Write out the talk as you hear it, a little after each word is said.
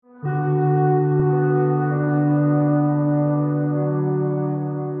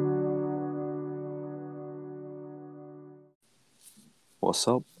What's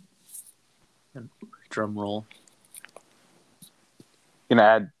up? Drum roll. Gonna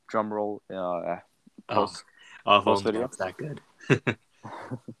add drum roll If post only video. it's that good.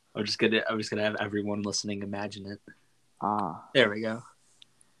 I'm just gonna have everyone listening imagine it. There we go.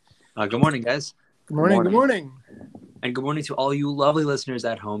 Good morning, guys. Good morning. Good morning. And good morning to all you lovely listeners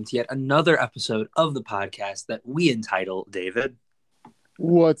at home to yet another episode of the podcast that we entitle, David.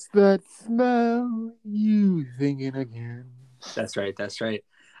 What's that smell you thinking again? That's right. I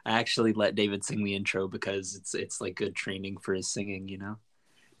actually let David sing the intro because it's like good training for his singing, you know.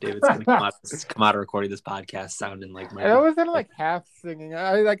 David's gonna come out of recording this podcast sounding like I was kind of like half singing.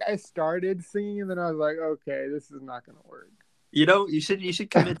 I started singing and then I was like, okay, this is not gonna work. You know, you should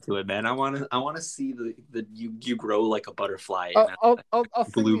commit to it, man. I wanna see the you grow like a butterfly. I'll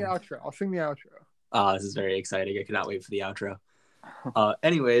sing the outro. I'll sing the outro. This is very exciting. I cannot wait for the outro.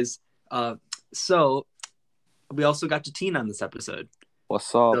 Anyways, so we also got Jatin on this episode.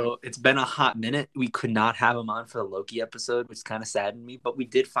 What's up? So it's been a hot minute. We could not have him on for the Loki episode, which kind of saddened me, but we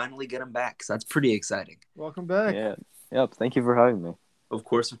did finally get him back, so that's pretty exciting. Welcome back. Yeah. Yep. Thank you for having me. Of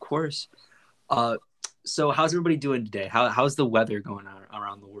course. So how's everybody doing today? How's the weather going on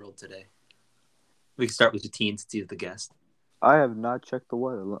around the world today? We can start with Jatin since he's the guest. I have not checked the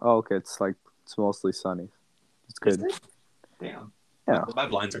weather. Oh, okay. It's mostly sunny. It's good. Damn. Yeah. My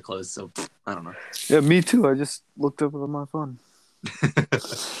blinds are closed, so I don't know. Yeah, me too. I just looked up on my phone.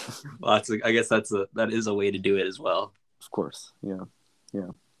 Well, I guess that is a way to do it as well. Of course. Yeah.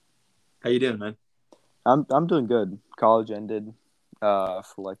 How you doing, man? I'm doing good. College ended for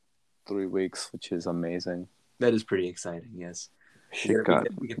like 3 weeks, which is amazing. That is pretty exciting. Yes. Shit got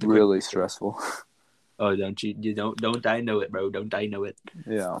really stressful. Oh, don't you? You don't I know it, bro? Don't I know it?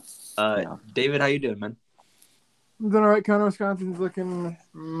 Yeah. David, how you doing, man? I'm doing all right. Conner, Wisconsin's looking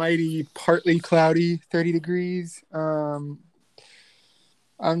mighty partly cloudy, 30 degrees.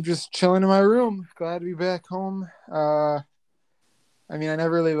 I'm just chilling in my room. Glad to be back home. I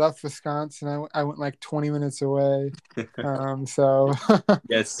never really left Wisconsin. I went like 20 minutes away. So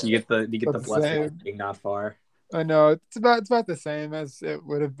yes, you get the blessing of being not far. I know it's about the same as it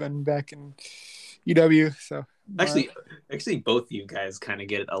would have been back in UW. So actually, both of you guys kind of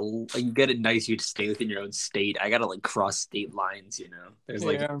get it. You get it nice. You to stay within your own state. I gotta like cross state lines. You know, there's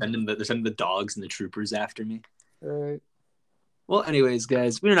like they're sending the dogs and the troopers after me. Right. Well, anyways,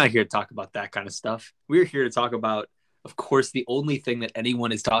 guys, we're not here to talk about that kind of stuff. We're here to talk about, of course, the only thing that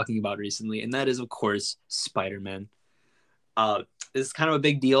anyone is talking about recently, and that is, of course, Spider-Man. This is kind of a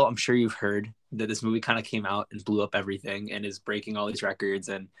big deal. I'm sure you've heard that this movie kind of came out and blew up everything and is breaking all these records,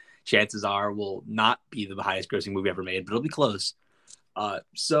 and chances are will not be the highest grossing movie ever made, but it'll be close.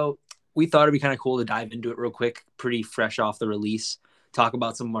 So we thought it'd be kind of cool to dive into it real quick, pretty fresh off the release, talk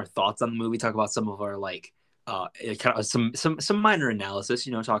about some of our thoughts on the movie, talk about some of our kind of some minor analysis,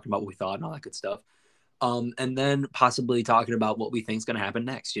 you know, talking about what we thought and all that good stuff. And then possibly talking about what we think is going to happen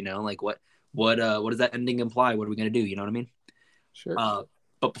next, you know, like what does that ending imply? What are we going to do? You know what I mean? Sure.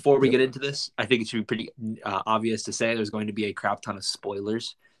 But before we get into this, I think it should be pretty obvious to say there's going to be a crap ton of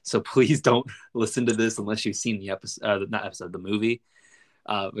spoilers. So please don't listen to this unless you've seen the movie.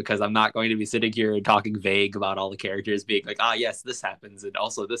 Because I'm not going to be sitting here and talking vague about all the characters being like, yes, this happens. And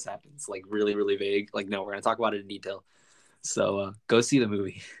also this happens, like really, really vague. Like, no, we're going to talk about it in detail. So go see the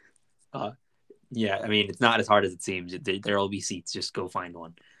movie. It's not as hard as it seems. There will be seats. Just go find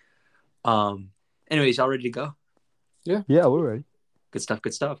one. Anyways, y'all ready to go? Yeah, we're ready. Good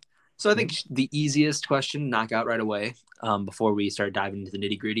stuff. So I think the easiest question to knock out right away before we start diving into the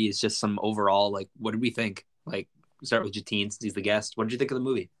nitty gritty is just some overall, like, what did we think? Like, start with Jatin since he's the guest. What did you think of the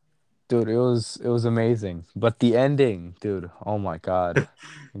movie? Dude, it was amazing. But the ending, dude, oh my God.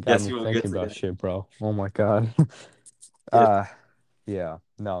 It got me thinking about shit, bro. Oh my God. Yeah.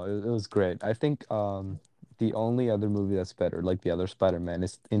 No, it was great. I think the only other movie that's better, like the other Spider-Man,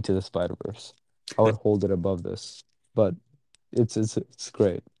 is Into the Spider-Verse. I would hold it above this. But it's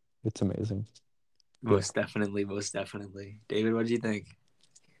great. It's amazing. Most definitely. David, what did you think?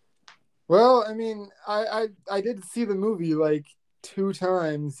 Well, I did see the movie like 2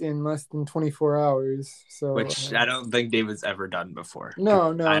 times in less than 24 hours. So which I don't think David's ever done before.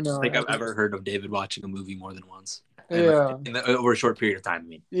 No. I don't think I've ever heard of David watching a movie more than once. Yeah. Over a short period of time, I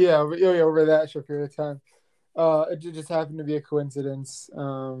mean. Yeah, over that short period of time. It just happened to be a coincidence.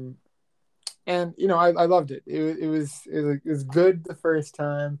 And I loved it. It was good the first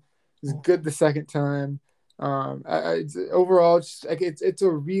time. It was good the second time. Overall, it's a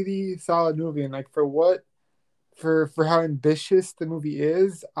really solid movie, and like for how ambitious the movie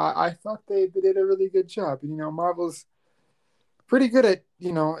is, I thought they did a really good job. Marvel's pretty good at,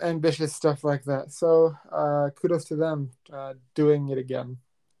 ambitious stuff like that. So kudos to them doing it again.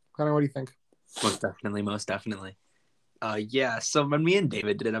 Kind of, what do you think? Most definitely, most definitely. Yeah. So when me and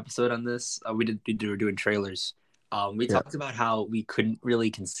David did an episode on this, we were doing trailers. We Yeah. talked about how we couldn't really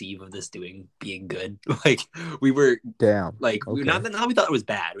conceive of this being good. Like we were Damn. like Okay. not that we thought it was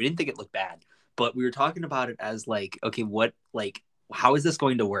bad. We didn't think it looked bad, but we were talking about it as like, okay, what like how is this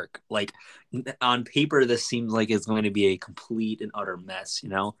going to work? Like on paper, this seems like it's going to be a complete and utter mess,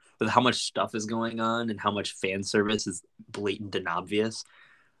 with how much stuff is going on and how much fan service is blatant and obvious.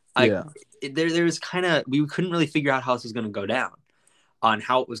 Yeah. There was kind of, we couldn't really figure out how this was going to go down, on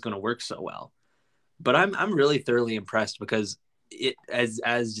how it was going to work so well. But I'm really thoroughly impressed because it, as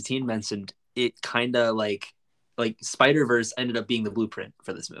Jatin mentioned, it kind of like Spider-Verse ended up being the blueprint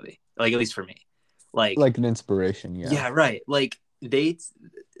for this movie, like at least for me, like an inspiration. Yeah. yeah, right. Like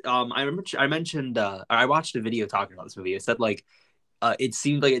I remember I mentioned I watched a video talking about this movie. It said like it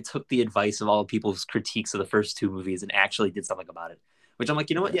seemed like it took the advice of all people's critiques of the first two movies and actually did something about it. Which I'm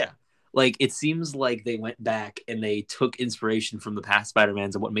like, you know what? Yeah. Like it seems like they went back and they took inspiration from the past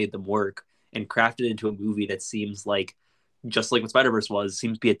Spider-Mans and what made them work and crafted it into a movie that seems like, just like what Spider-Verse was,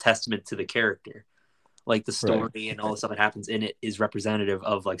 seems to be a testament to the character. Like the story and all the stuff that happens in it is representative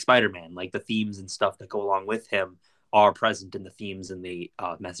of like Spider-Man. Like the themes and stuff that go along with him are present in the themes and the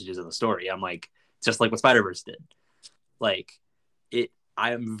messages of the story. I'm like, just like what Spider-Verse did. Like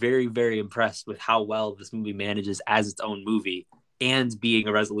I am very, very impressed with how well this movie manages as its own movie and being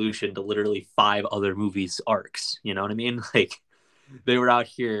a resolution to literally 5 other movies arcs. You know what I mean? Like they were out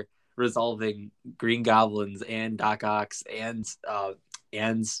here resolving Green Goblins and Doc Ock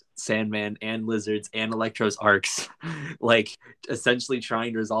and Sandman and Lizards and Electro's arcs, like essentially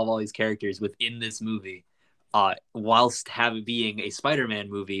trying to resolve all these characters within this movie, whilst being a Spider-Man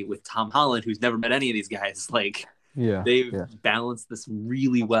movie with Tom Holland, who's never met any of these guys. Like they've balanced this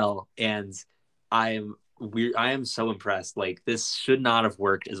really well, and I am so impressed. Like this should not have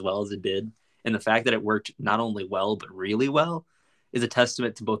worked as well as it did, and the fact that it worked not only well but really well is a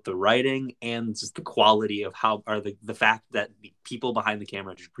testament to both the writing and just the quality of the fact that the people behind the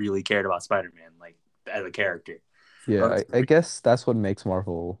camera just really cared about Spider-Man, like as a character. Yeah, I guess that's what makes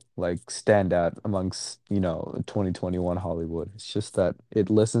Marvel like stand out amongst, 2021 Hollywood. It's just that it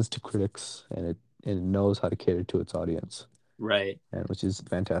listens to critics and it knows how to cater to its audience. Right. And which is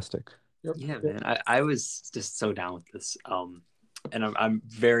fantastic. Yep. Yeah, man. I was just so down with this. And I'm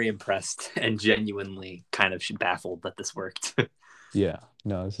very impressed and genuinely kind of baffled that this worked. Yeah,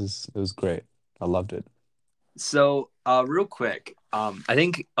 no, it was great. I loved it. So, real quick, I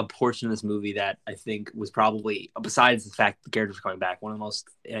think a portion of this movie that I think was probably, besides the fact the characters were coming back, one of the most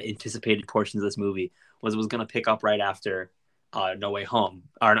anticipated portions of this movie was it was going to pick up right after No Way Home,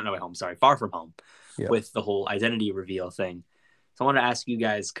 or not No Way Home, sorry, Far From Home, with the whole identity reveal thing. So I want to ask you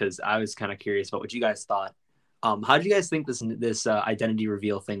guys, because I was kind of curious about what you guys thought. How did you guys think this identity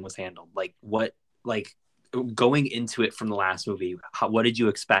reveal thing was handled? Like, going into it from the last movie, what did you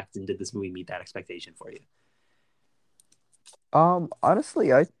expect, and did this movie meet that expectation for you?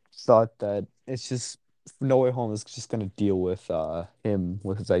 Honestly, I thought that it's just No Way Home is just gonna deal with him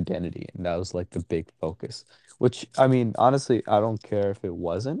with his identity, and that was like the big focus. Which I mean, honestly, I don't care if it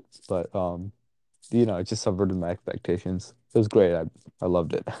wasn't, but it just subverted my expectations. It was great. I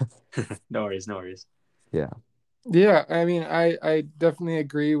loved it. No worries, no worries. Yeah. Yeah, I mean, I definitely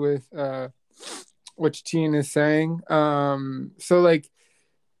agree with what Teen is saying. So like,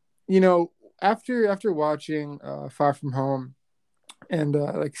 after watching Far From Home and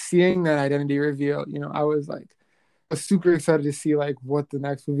like seeing that identity reveal, I was super excited to see like what the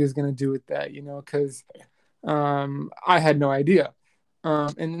next movie is gonna do with that, because I had no idea.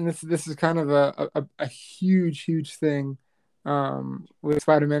 And this is kind of a huge thing with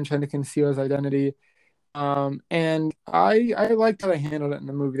Spider-Man trying to conceal his identity. And I liked how they handled it in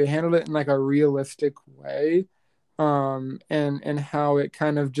the movie. They handled it in like a realistic way, and how it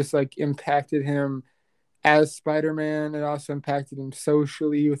kind of just like impacted him as Spider-Man. It also impacted him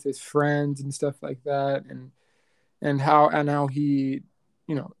socially with his friends and stuff like that, and how he,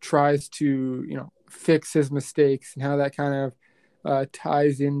 tries to, fix his mistakes, and how that kind of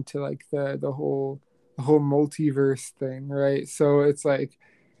ties into like the whole multiverse thing, right? So it's like,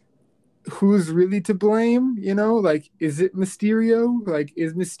 who's really to blame? Like, is it Mysterio? Like,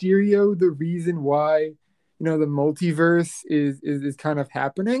 is Mysterio the reason why, the multiverse is kind of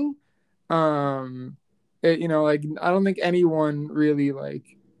happening? Like, I don't think anyone really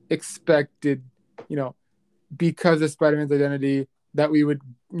like expected, because of Spider-Man's identity, that we would,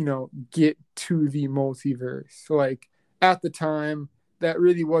 get to the multiverse. So like at the time, that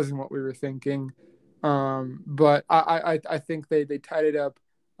really wasn't what we were thinking. But I think they tied it up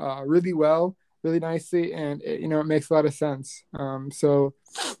really well, really nicely, and it makes a lot of sense.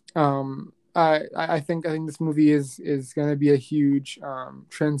 I think this movie is going to be a huge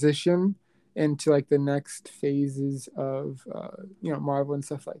transition into like the next phases of Marvel and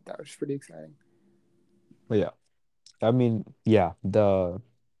stuff like that, which is pretty exciting. But yeah, I mean, yeah, the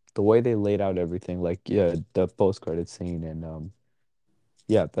way they laid out everything, like yeah, the post credit scene and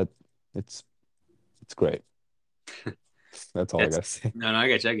yeah, it's it's great. That's all I It's gotta say. no, I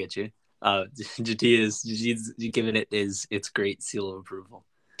get you. I get you. Jatin's giving it is its great seal of approval.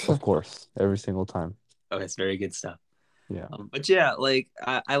 Of course, every single time. Oh, it's very good stuff. Yeah. But yeah, like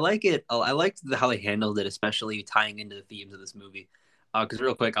I like it. I liked how they handled it, especially tying into the themes of this movie. Because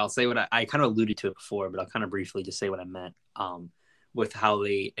real quick, I'll say what I kind of alluded to it before, but I'll kind of briefly just say what I meant. With how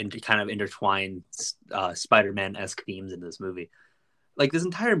they kind of intertwine Spider-Man esque themes into this movie. Like this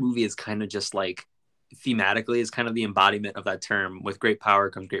entire movie is kind of just like thematically is kind of the embodiment of that term. With great power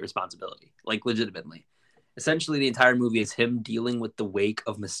comes great responsibility. Like legitimately, essentially, the entire movie is him dealing with the wake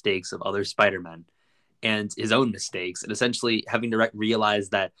of mistakes of other Spider-Men and his own mistakes, and essentially having to realize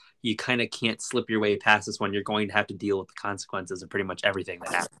that you kind of can't slip your way past this one. You're going to have to deal with the consequences of pretty much everything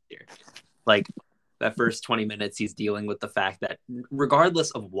that happens here. Like that first 20 minutes, he's dealing with the fact that regardless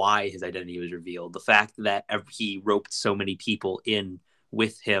of why his identity was revealed, the fact that he roped so many people in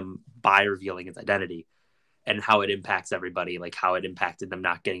with him by revealing his identity and how it impacts everybody, like how it impacted them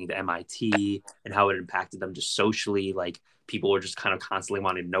not getting into MIT and how it impacted them just socially. Like people were just kind of constantly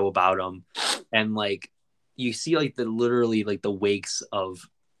wanting to know about him. And like you see like the literally like the wakes of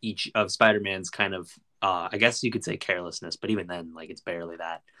each of Spider-Man's kind of I guess you could say carelessness, but even then, like it's barely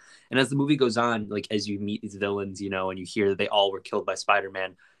that. And as the movie goes on, like as you meet these villains, and you hear that they all were killed by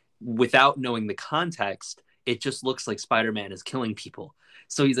Spider-Man, without knowing the context, it just looks like Spider-Man is killing people.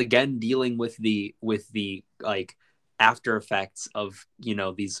 So he's again dealing with the like after effects of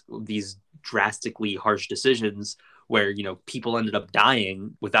these drastically harsh decisions where people ended up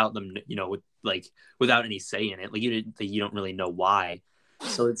dying without them without any say in it. Like you don't really know why.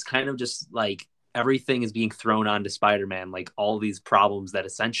 So it's kind of just like everything is being thrown onto Spider-Man, like all these problems that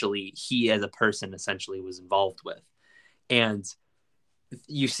essentially he as a person essentially was involved with. And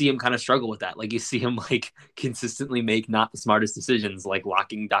you see him kind of struggle with that. Like you see him like consistently make not the smartest decisions, like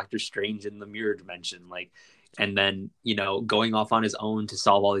locking Doctor Strange in the mirror dimension, like, and then, going off on his own to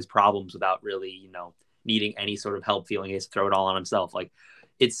solve all these problems without really, needing any sort of help, feeling he has to throw it all on himself. Like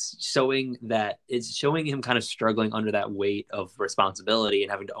it's showing him kind of struggling under that weight of responsibility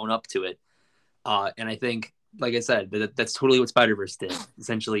and having to own up to it. And I think, like I said, that's totally what Spider-Verse did,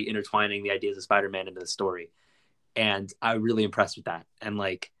 essentially intertwining the ideas of Spider-Man into the story. And I'm really impressed with that. And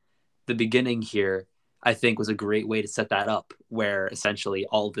like the beginning here, I think was a great way to set that up, where essentially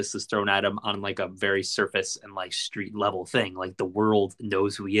all of this is thrown at him on like a very surface and like street level thing. Like the world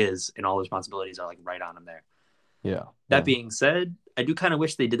knows who he is, and all the responsibilities are like right on him there. Yeah. That being said, I do kind of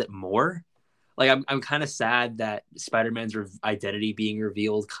wish they did it more. Like I'm kind of sad that Spider-Man's identity being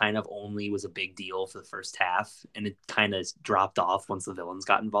revealed kind of only was a big deal for the first half, and it kind of dropped off once the villains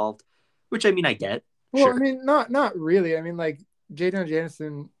got involved. Which I mean, I get. Well, Sure. I mean, not really. I mean, like J.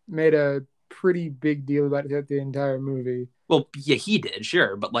 Jameson made a pretty big deal about it the entire movie. Well, yeah, he did,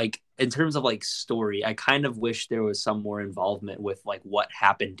 sure, but like in terms of like story, I kind of wish there was some more involvement with like what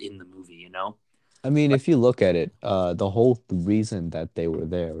happened in the movie. I mean, if you look at it, the whole reason that they were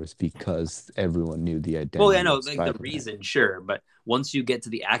there was because everyone knew the Well, I identity know of like the Spider-Man. reason, sure, but once you get to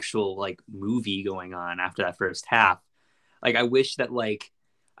the actual like movie going on after that first half, like I wish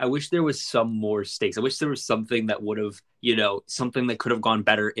there was some more stakes. I wish there was something that would have, something that could have gone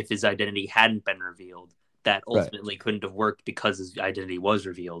better if his identity hadn't been revealed, that Right. ultimately couldn't have worked because his identity was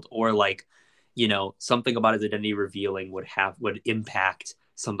revealed, or like, something about his identity revealing would impact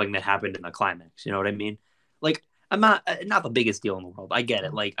something that happened in the climax. You know what I mean? Like I'm not the biggest deal in the world. I get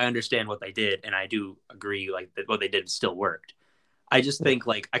it. Like I understand what they did, and I do agree like that what they did still worked. I just Yeah. think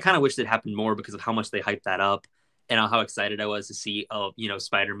like I kind of wish it happened more because of how much they hyped that up and how excited I was to see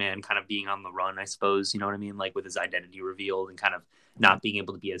Spider-Man kind of being on the run, I suppose, you know what I mean? Like with his identity revealed and kind of not being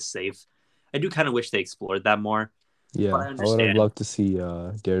able to be as safe. I do kind of wish they explored that more, but Yeah. I I would have understand. loved to see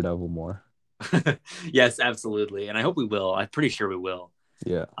Daredevil more. Yes, absolutely. And I hope we will. I'm pretty sure we will.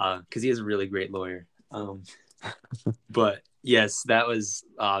 Yeah. Because he is a really great lawyer. But yes,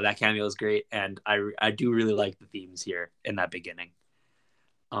 that cameo is great, and I do really like the themes here in that beginning.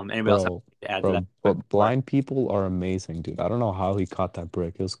 Anybody else have Bro, to add to that bro, quick but before? blind people are amazing, dude. I don't know how he caught that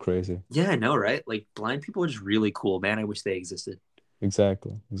brick. It was crazy. Yeah, I know, right? Like blind people are just really cool, man. I wish they existed.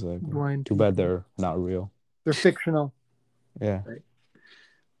 Exactly. Exactly. Blind Too bad people. they're not real. They're fictional. Yeah. Right.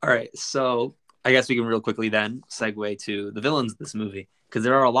 All right. So I guess we can real quickly then segue to the villains of this movie because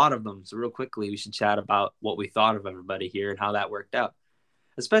there are a lot of them. So real quickly, we should chat about what we thought of everybody here and how that worked out.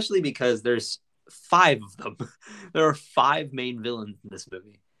 Especially because there's 5 of them. There are 5 main villains in this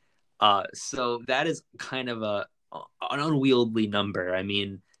movie. So that is kind of an unwieldy number. I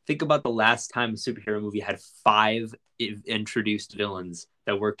mean, think about the last time a superhero movie had 5 introduced villains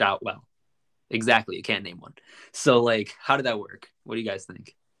that worked out well. Exactly, you can't name one. So, like, how did that work? What do you guys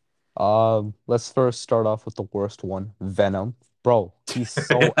think? Let's first start off with the worst one, Venom. Bro, he's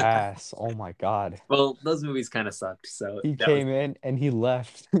so ass. Oh my God. Well, those movies kind of sucked. So He that was. came in and he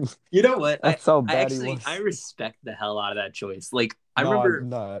left. You know what? That's how I bad he actually I was. respect the hell out of that choice. Like, I No, remember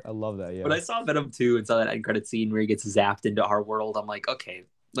no, I love that. when Yeah. I saw Venom 2 and saw that end credit scene where he gets zapped into our world, I'm like, okay,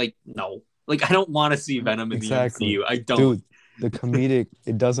 like, no. Like, I don't want to see Venom in the Exactly. MCU. I don't. Dude, the comedic,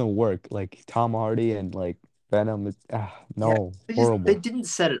 it doesn't work. Like Tom Hardy and like Venom, Yeah, no, they horrible. didn't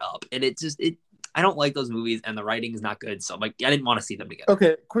set it up, and it. I don't like those movies, and the writing is not good. So I'm like, I didn't want to see them together.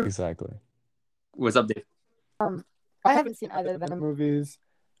 Okay, quick. Exactly. What's up, Dave? I haven't seen either Venom movies.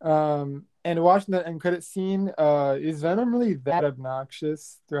 And watching that end credit scene, is Venom really that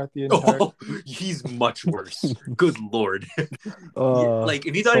obnoxious throughout the entire? Oh, he's much worse. Good lord! Like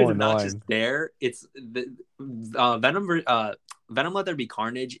if you thought so he was obnoxious annoying. there, it's the Venom. Venom Let There Be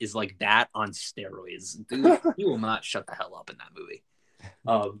Carnage is like that on steroids. Dude, he will not shut the hell up in that movie.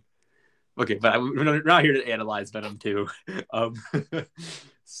 Okay, but we're not here to analyze Venom 2.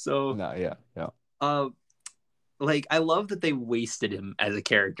 So No, yeah. like I love that they wasted him as a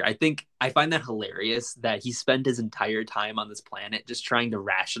character. I find that hilarious that he spent his entire time on this planet just trying to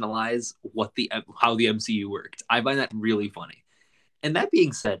rationalize how the MCU worked. I find that really funny. And that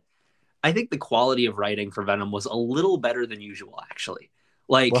being said, I think the quality of writing for Venom was a little better than usual, actually.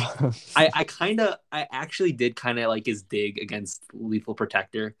 Like, Well, I actually did kind of like his dig against Lethal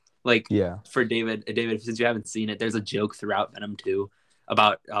Protector. Like, yeah. for David, since you haven't seen it, there's a joke throughout Venom 2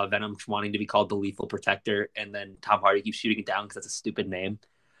 about Venom wanting to be called the Lethal Protector, and then Tom Hardy keeps shooting it down because that's a stupid name.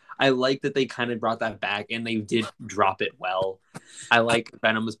 I like that they kind of brought that back, and they did drop it well. I like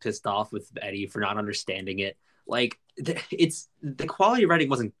Venom was pissed off with Eddie for not understanding it. Like the quality of writing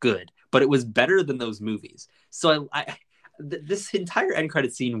wasn't good, but it was better than those movies. So this entire end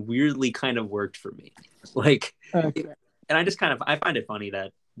credit scene weirdly kind of worked for me. Like, Okay. and I find it funny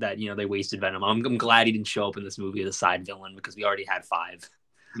that they wasted Venom. I'm glad he didn't show up in this movie as a side villain because we already had 5.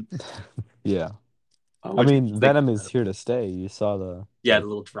 Yeah. I Which mean, Venom is here to stay. You saw the the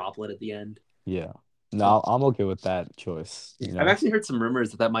little droplet at the end. yeah. No, I'm okay with that choice. I've actually heard some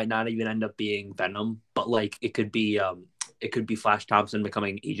rumors that might not even end up being Venom, but like it could be Flash Thompson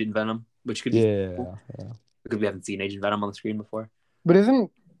becoming Agent Venom, which could be cool. Yeah. Because we haven't seen Agent Venom on the screen before. But isn't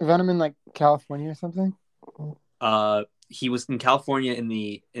Venom in like California or something? He was in California in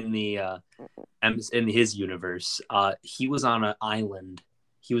his universe. He was on an island.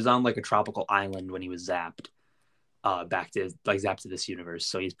 He was on like a tropical island when he was zapped. Zapped to this universe.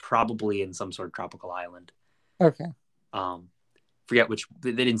 So he's probably in some sort of tropical island. Okay. Forget which.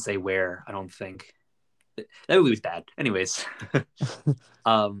 They didn't say where. I don't think. That movie was bad. Anyways. Yeah.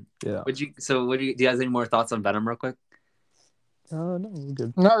 Do you guys have any more thoughts on Venom real quick? No, we're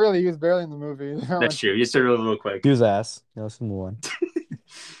good. Not really. He was barely in the movie. That's true. Just real quick. He was ass. Let's move on.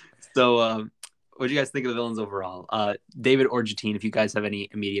 So, what do you guys think of the villains overall? David or Jatin, if you guys have any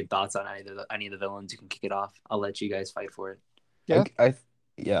immediate thoughts on any of the villains, you can kick it off. I'll let you guys fight for it. Yeah.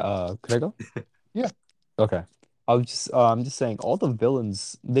 Could I go? Yeah. Okay. I'm just saying all the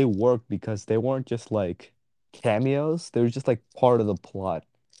villains, they work because they weren't just like cameos. They were just like part of the plot.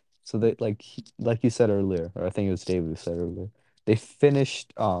 So they like you said earlier, or I think it was David who said earlier, they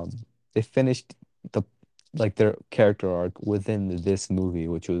finished the their character arc within this movie,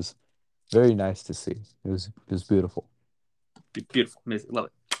 which was very nice to see. It was beautiful. Beautiful, amazing, love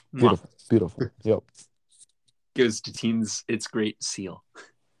it. Beautiful. Yep. Gives Jatin's its great seal.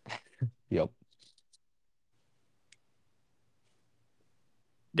 Yep.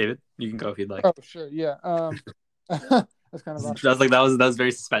 David, you can go if you'd like. Oh, sure. Yeah. That's kind of awesome. That was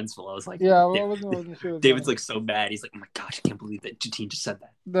very suspenseful. I was like, yeah. Well, I wasn't sure. David's like so mad. He's like, oh my gosh, I can't believe that Jatin just said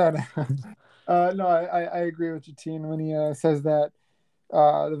that. No, I agree with Jatin when he says that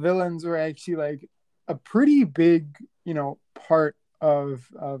the villains were actually like a pretty big, part of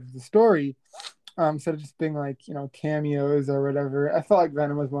the story. Instead of just being like, cameos or whatever. I felt like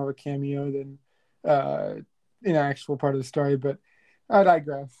Venom was more of a cameo than an actual part of the story, but I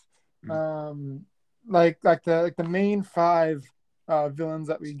digress. Like the main 5 villains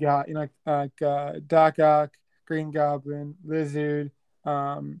that we got, Doc Ock, Green Goblin, Lizard,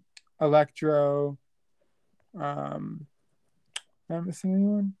 Electro. Am I missing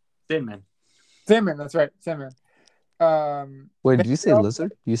anyone? Sandman. Sandman. That's right, Sandman. Wait, They did you say all,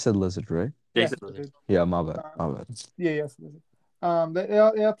 lizard? You said lizard, right? yes, Jason Lizard. Yeah, my bad. uh, My bad. yeah, yes, they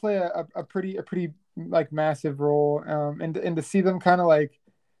all play a pretty like massive role. And to see them kind of like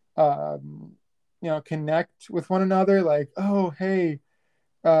um connect with one another, like, oh hey,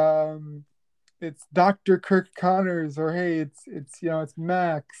 um it's Dr. Kirk Connors, or hey, it's it's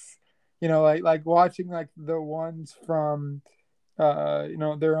Max. Like watching like the ones from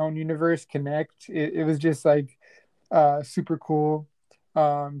their own universe connect. It was just like super cool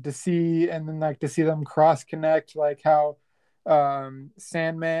to see, and then like to see them cross connect, like how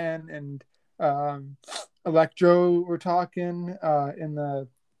Sandman and Electro were talking in the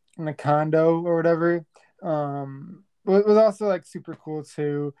condo or whatever. It was also like super cool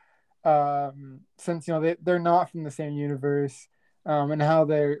too, since they're not from the same universe, and how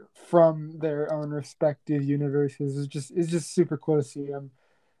they're from their own respective universes is just super cool to see them.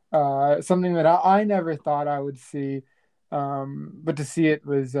 Something that I never thought I would see, but to see it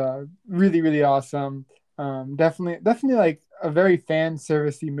was really really awesome. Definitely like a very fan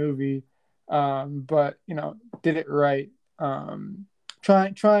servicey movie, but did it right.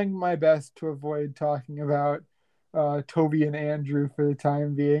 Trying my best to avoid talking about Toby and Andrew for the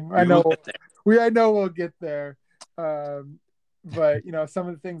time being. We will get there. I know we'll get there. Um, but some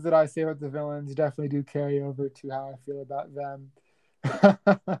of the things that I say about the villains definitely do carry over to how I feel about them.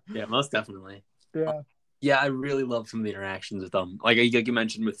 Yeah, most definitely. Yeah. Yeah, I really love some of the interactions with them. Like you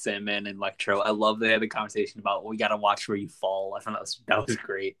mentioned with Sandman and Electro, I love they had the conversation about, well, we got to watch where you fall. I thought that was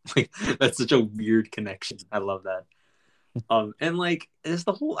great. Like that's such a weird connection. I love that. And like it's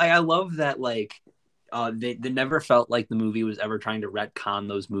the whole. I love that like they never felt like the movie was ever trying to retcon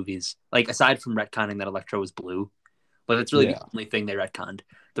those movies. Like aside from retconning that Electro was blue, but that's really Yeah. the only thing they retconned.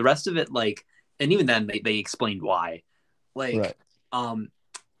 The rest of it, like, and even then they explained why. Like, Right.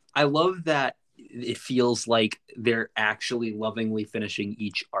 I love that it feels like they're actually lovingly finishing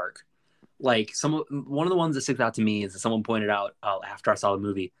each arc. Like one of the ones that sticks out to me is that someone pointed out after I saw the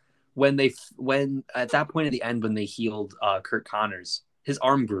movie when at that point at the end when they healed Kurt Connors, his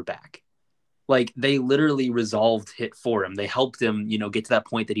arm grew back. Like they literally resolved it for him. They helped him, get to that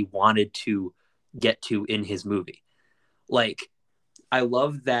point that he wanted to get to in his movie. Like I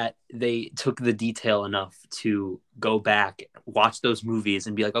love that they took the detail enough to go back, watch those movies,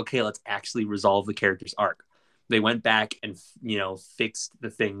 and be like, okay, let's actually resolve the character's arc. They went back and fixed the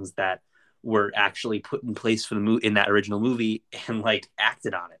things that were actually put in place for the in that original movie, and like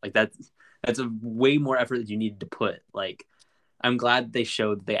acted on it. Like that's a way more effort that you needed to put. Like I'm glad they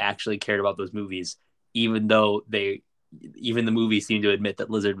showed that they actually cared about those movies, even though even the movie seemed to admit that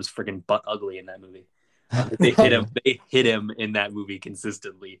Lizard was freaking butt ugly in that movie. They hit him. They hit him in that movie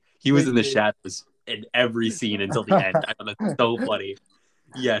consistently. He was in the shadows in every scene until the end. I thought that's so funny.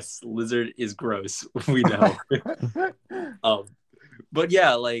 Yes, Lizard is gross. We know. But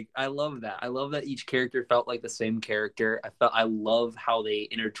yeah, like I love that. I love that each character felt like the same character. I love how they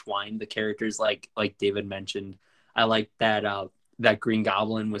intertwined the characters, like David mentioned. I like that that Green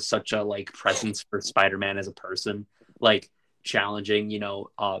Goblin was such a like presence for Spider-Man as a person. Like challenging,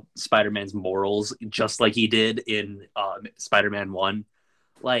 Spider-Man's morals, just like he did in Spider-Man 1.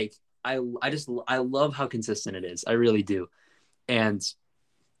 Like I love how consistent it is. I really do. And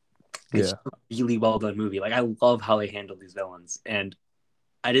it's a really well done movie. Like I love how they handled these villains. And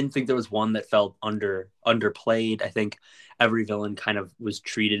I didn't think there was one that felt underplayed. I think every villain kind of was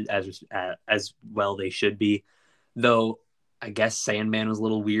treated as well they should be. Though I guess Sandman was a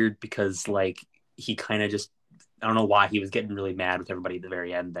little weird because like he kind of just, I don't know why he was getting really mad with everybody at the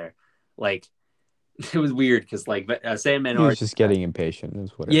very end there. Like it was weird because like Sandman He was just getting impatient.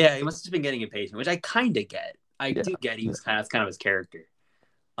 Is what. Yeah, he must have just been getting impatient, which I kind of get. I do get he was kind of his character.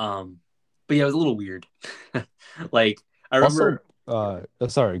 But yeah, it was a little weird. Like I remember.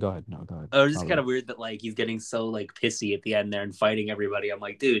 Sorry, go ahead. No, go ahead. It was just kind of weird that like he's getting so like pissy at the end there and fighting everybody. I'm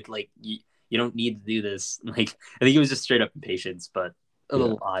like, dude, like you don't need to do this. Like I think he was just straight up impatience, but a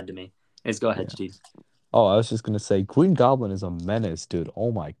little odd to me. Let's go ahead, Steve. Oh, I was just gonna say, Green Goblin is a menace, dude.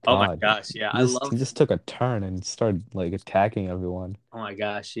 Oh my god. Oh my gosh, yeah, He just took a turn and started like attacking everyone. Oh my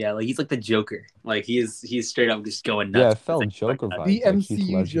gosh, yeah, like he's like the Joker. Like he's straight up just going Yeah, nuts. it felt Joker vibes. The like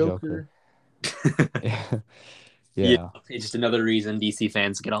MCU Joker. Yeah. It's just another reason DC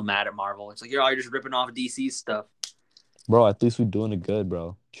fans get all mad at Marvel. It's like you're just ripping off DC stuff. Bro, at least we're doing it good,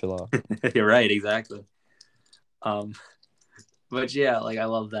 bro. Chill out. You're right, exactly. But yeah, like I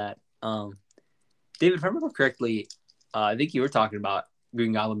love that. David, if I remember correctly, I think you were talking about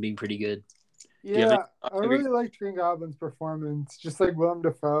Green Goblin being pretty good. Yeah, I really liked Green Goblin's performance, just like Willem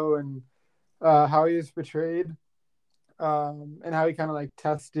Dafoe and how he was portrayed, and how he kind of like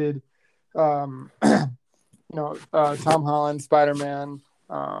tested Tom Holland, Spider Man,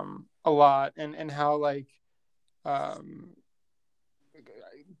 a lot, and how like um,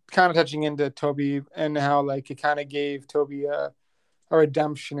 kind of touching into Toby and how like it kind of gave Toby a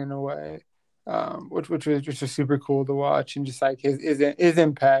redemption in a way, which was just super cool to watch, and just like his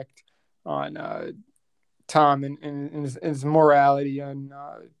impact on Tom and his morality and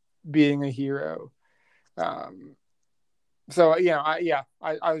being a hero. Um, so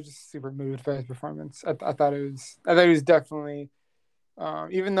I was just super moved by his performance. I thought it was definitely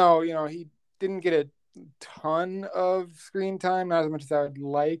even though he didn't get a ton of screen time, not as much as I would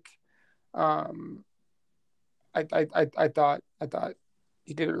like. Um, I thought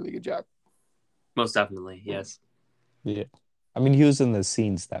he did a really good job. Most definitely, yes. Yeah. I mean, he was in the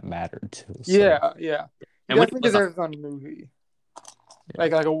scenes that mattered too. So Yeah. He And when he definitely was on, deserves his own movie, yeah.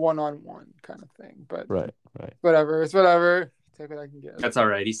 like a one-on-one kind of thing. But Right, right. whatever, it's whatever. Take what I can get. that's all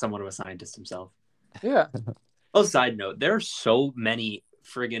right. He's somewhat of a scientist himself. Yeah. Oh, side note, there are so many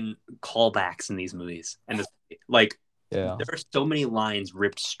friggin' callbacks in these movies, and this like Yeah. there are so many lines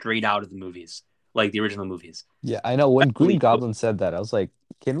ripped straight out of the movies, like the original movies. Yeah, I know when Green Unbelievable. Goblin said that, I was like,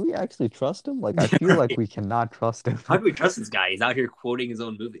 can we actually trust him? Like, I feel like we cannot trust him. How do we trust this guy? He's out here quoting his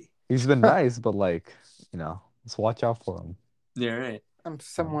own movie. He's been nice, but like, let's watch out for him. Yeah, right. I'm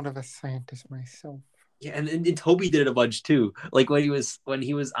somewhat of a scientist myself. Yeah, and Toby did it a bunch too. Like when he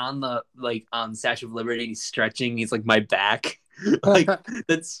was on the on Statue of Liberty and he's stretching, he's like my back. Like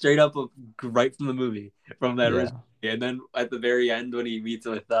that's straight up right from the movie, from that Yeah. original. And then at the very end when he meets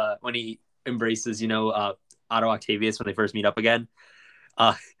with when he embraces, Otto Octavius when they first meet up again,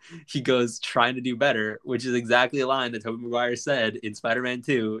 uh he goes trying to do better, which is exactly a line that Tobey Maguire said in Spider-Man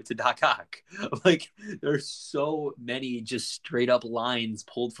 2 to Doc Ock. Like there's so many just straight up lines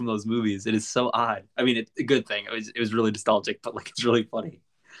pulled from those movies. It is so odd. I mean, it's a good thing. It was really nostalgic, but like it's really funny.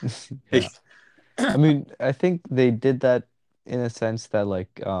 Yeah. I mean, I think they did that in a sense that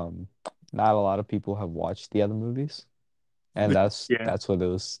like not a lot of people have watched the other movies. And Yeah. that's what it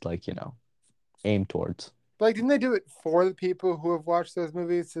was like, aimed towards. Like, didn't they do it for the people who have watched those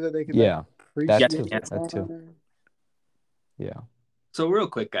movies so that they could Yeah, appreciate that too. what's That going too. on there? Yeah. So real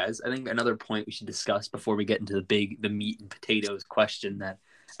quick, guys, I think another point we should discuss before we get into the meat and potatoes question that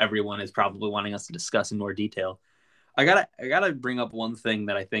everyone is probably wanting us to discuss in more detail. I gotta bring up one thing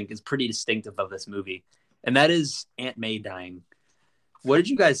that I think is pretty distinctive of this movie, and that is Aunt May dying. What did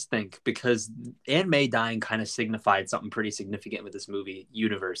you guys think? Because Aunt May dying kind of signified something pretty significant with this movie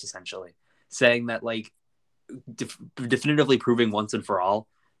universe, essentially, saying that like definitively proving once and for all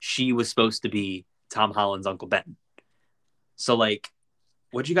she was supposed to be Tom Holland's Uncle Ben. So like,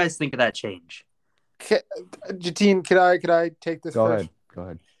 what do you guys think of that change? Jatin, could I take this Go first? ahead. Go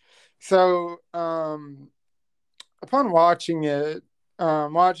ahead. So, upon watching it,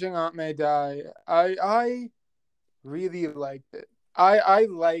 watching Aunt May die, I really liked it. I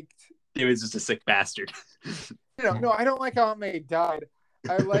liked. It was just a sick bastard. No, I don't like how Aunt May died.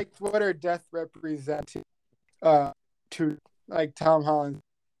 I liked what her death represented to like Tom Holland.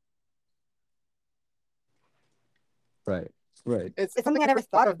 Right. Right. It's something I never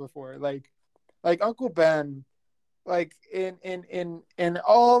thought of before. Like Uncle Ben, like in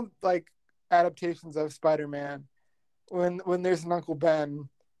all like adaptations of Spider-Man, when there's an Uncle Ben,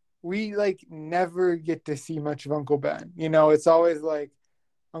 we like never get to see much of Uncle Ben. It's always like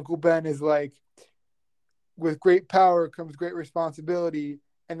Uncle Ben is like, with great power comes great responsibility,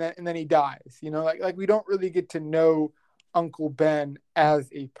 and then he dies. Like we don't really get to know Uncle Ben as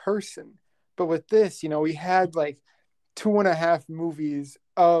a person. But with this, we had like 2.5 movies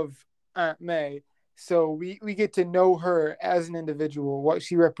of Aunt May, so we get to know her as an individual, what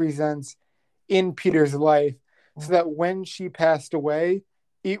she represents in Peter's life, so that when she passed away,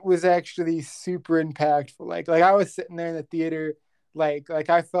 it was actually super impactful. Like I was sitting there in the theater, like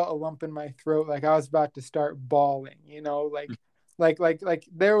I felt a lump in my throat, like I was about to start bawling. Like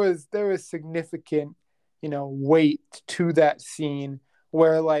there was significant, weight to that scene.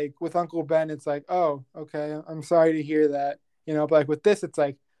 Where like with Uncle Ben, it's like, oh, okay, I'm sorry to hear that. But like with this, it's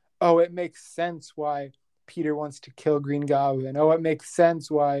like, oh, it makes sense why Peter wants to kill Green Goblin. Oh, it makes sense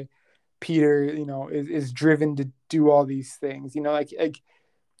why Peter, is driven to do all these things. Like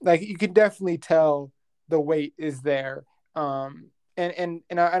you can definitely tell the weight is there. And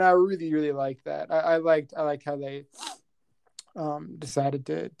I really really like that. I liked how they decided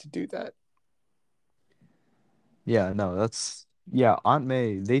to do that. Yeah, no, Aunt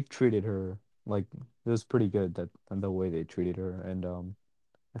May, they treated her like it was pretty good that and the way they treated her, and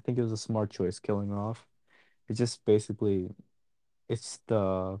I think it was a smart choice killing her off. It's just basically it's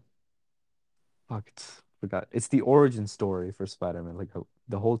the fuck it's forgot. It's the origin story for Spider-Man, like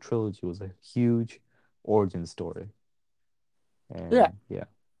the whole trilogy was a huge origin story, Yeah, and yeah,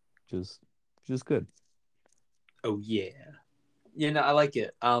 just just good. Oh yeah. I like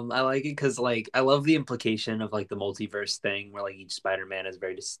it. I like it because like I love the implication of like the multiverse thing where like each Spider-Man has a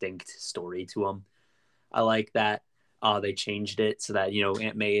very distinct story to him. I like that they changed it so that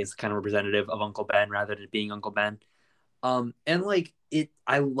Aunt May is kind of representative of Uncle Ben rather than being Uncle Ben. And like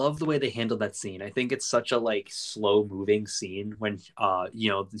I love the way they handled that scene. I think it's such a like slow moving scene when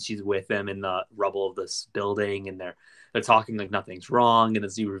she's with them in the rubble of this building and they're talking like nothing's wrong and the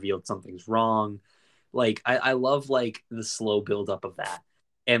zoo revealed something's wrong. Like I love like the slow build up of that.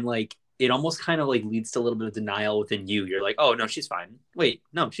 And like it almost kind of like leads to a little bit of denial within you. You're like, oh no, she's fine. Wait,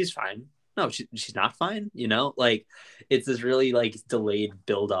 no, she's fine. No, she's not fine, Like it's this really like delayed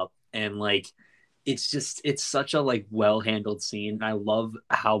build up and like it's such a like well handled scene. I love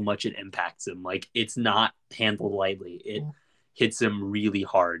how much it impacts him. Like it's not handled lightly. It hits him really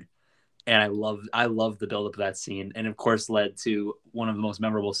hard. And I love the build up of that scene. And of course led to one of the most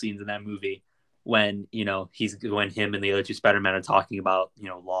memorable scenes in that movie when, when him and the other two Spider-Men are talking about,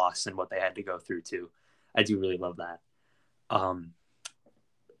 loss and what they had to go through too. I do really love that. Um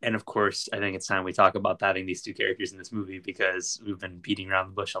and of course, I think it's time we talk about having these two characters in this movie because we've been beating around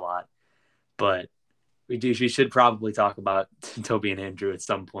the bush a lot. But we should probably talk about Toby and Andrew at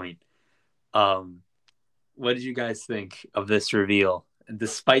some point. Um, what did you guys think of this reveal?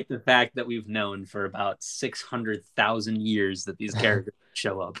 Despite the fact that we've known for about 600,000 years that these characters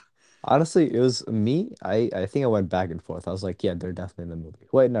show up. Honestly, it was me. I think I went back and forth. I was like, yeah, they're definitely in the movie.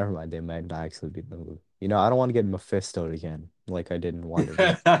 Wait, never mind. They might not actually be in the movie. I don't want to get Mephistoed again, like I did in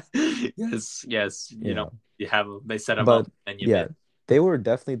Wonder. Yes. You know, They set them but up and you yeah, miss. they were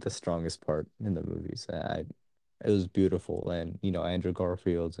definitely the strongest part in the movies. It was beautiful, and Andrew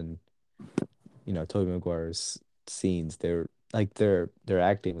Garfield's and Tobey Maguire's scenes. They're like their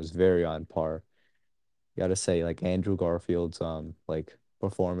acting was very on par. You gotta say, like Andrew Garfield's like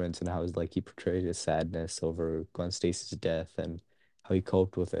performance and how like he portrayed his sadness over Gwen Stacy's death and how he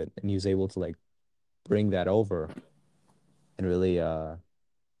coped with it, and he was able to like bring that over and really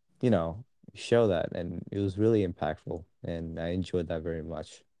you know show that, and it was really impactful, and I enjoyed that very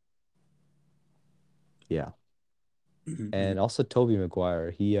much. Yeah. Mhm. And also Tobey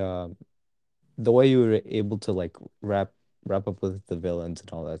Maguire, he the way you were able to like wrap up with the villains and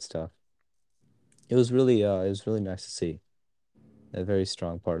all that stuff. It was really nice to see. A very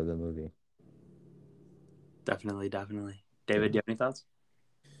strong part of the movie. Definitely. David, do you have any thoughts?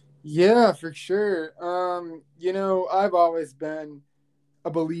 yeah, for sure. I've always been a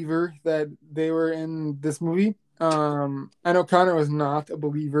believer that they were in this movie. I know Connor was not a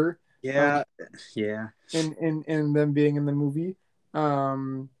believer uh, Yeah. Yeah. in them being in the movie.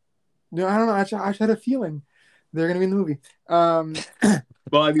 Um, I don't know. I just had a feeling they're gonna be in the movie.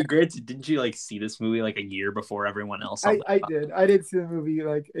 Well, I mean, granted, didn't you like see this movie like a year before everyone else saw I did see the movie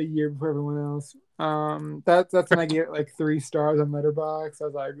like a year before everyone else. That's when I gave it like 3 stars on Letterboxd. I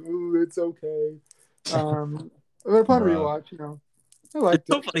was like, ooh, it's okay. But upon Bruh. rewatch, I It's liked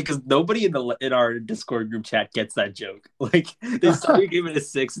it. so funny because nobody in our Discord group chat gets that joke. Like they saw you give it a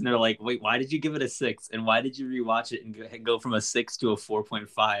 6, and they're like, "Wait, why did you give it a 6? And why did you rewatch it and go from a 6 to a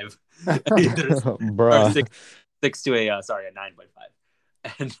 4.5? Or Bruh. six to a 9.5?"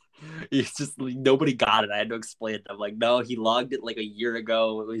 And it's just like, nobody got it. I had to explain it. I'm like, no, he logged it like a year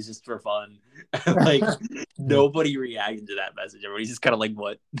ago. It was just for fun. Like nobody reacted to that message. Everybody's just kind of like,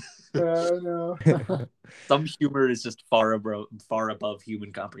 what? No. Some humor is just far above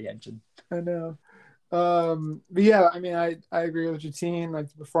human comprehension. I know. But yeah, I mean, I agree with Jatin. Like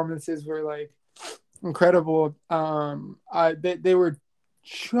the performances were like incredible. They were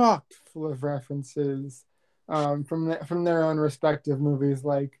chocked full of references from their own respective movies.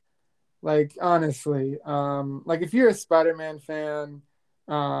 Like honestly, like if you're a Spider-Man fan,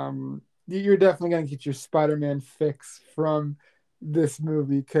 you're definitely gonna get your Spider-Man fix from this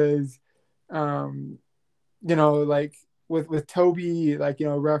movie because um, like with Toby, like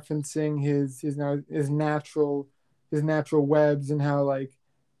referencing his natural webs and how like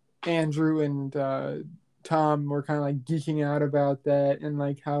Andrew and Tom were kind of like geeking out about that and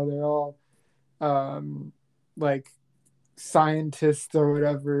like how they're all um like scientists or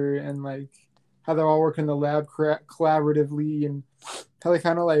whatever and like how they're all working in the lab collaboratively and how they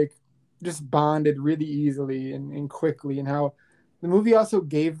kind of like just bonded really easily and quickly and how the movie also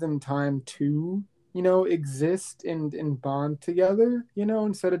gave them time to exist and bond together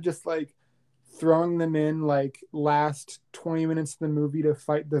instead of just like throwing them in like last 20 minutes of the movie to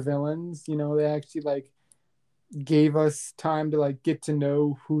fight the villains. They actually like gave us time to like get to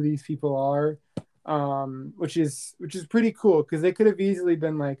know who these people are which is pretty cool because they could have easily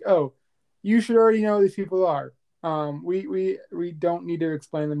been like, oh, you should already know who these people are. We don't need to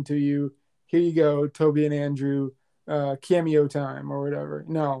explain them to you. Here you go, Toby and Andrew, cameo time or whatever.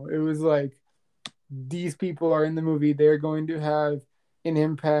 No, it was like these people are in the movie. They're going to have an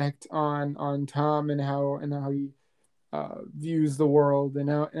impact on Tom and how he views the world and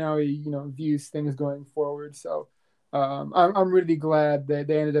how he views things going forward. So I'm really glad that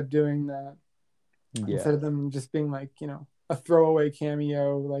they ended up doing that instead Yeah. of them just being like a throwaway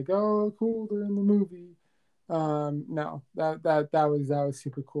cameo, like, oh cool, they're in the movie. No, that was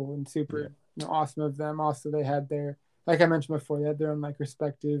super cool and Yeah. super awesome of them. Also, they had their, like I mentioned before, they had their own like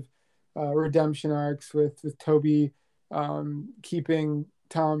respective redemption arcs with Toby keeping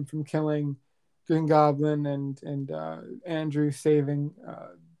Tom from killing Green Goblin and Andrew saving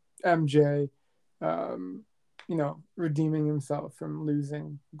MJ, redeeming himself from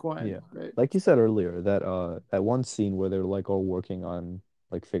losing Gwen, Yeah. right? Like you said earlier, that one scene where they're like all working on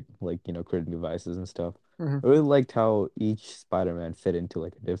creating devices and stuff. Mhm. I really liked how each Spider-Man fit into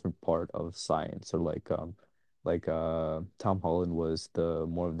like a different part of science, or Tom Holland was the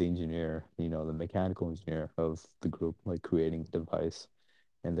more of the engineer, the mechanical engineer of the group, like creating the device.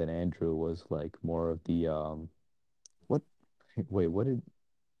 And then Andrew was like more of the what wait, what did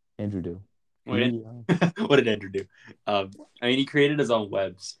Andrew do? What He did, what did Andrew do? I mean, he created his own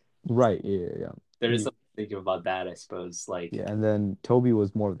webs. right, yeah, yeah, yeah. There is He something to think about that, I suppose. Like, Yeah, and then Toby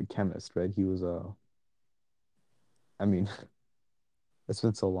was more of the chemist, right? He was I mean, it's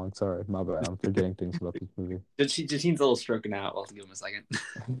been so long. Sorry, my bad. I'm forgetting things about this movie. Jatin's a little stroking out. I'll give him a second.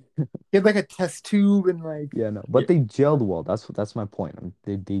 He had like a test tube and like Yeah, no, Yeah. but they gelled well. That's my point.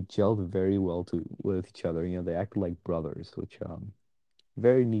 They gelled very well to with each other. They acted like brothers, which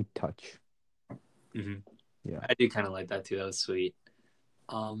very neat touch. hmm Yeah. I do kind of like that too. That was sweet.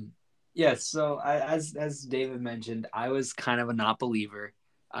 Um, yeah. So as David mentioned, I was kind of a not believer.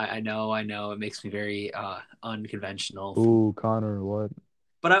 I know, it makes me very unconventional. Ooh, Connor, what?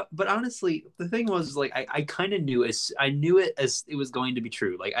 But honestly, the thing was like I kind of knew it as it was going to be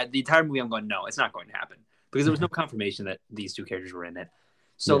true. Like the entire movie, I'm going, no, it's not going to happen because there was no confirmation that these two characters were in it.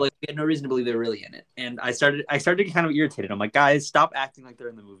 So Yeah. like we had no reason to believe they were really in it. And I started to get kind of irritated. I'm like, guys, stop acting like they're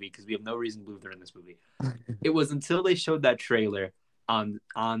in the movie because we have no reason to believe they're in this movie. It was until they showed that trailer on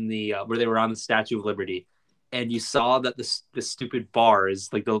the where they were on the Statue of Liberty, and you saw that the stupid bars,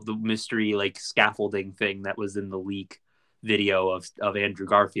 like the mystery like scaffolding thing that was in the leak video of Andrew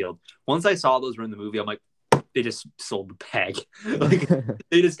Garfield. Once I saw those were in the movie, I'm like, they just sold the bag. Like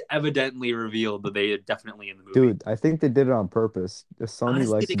they just evidently revealed that they are definitely in the movie. Dude, I think they did it on purpose. Sony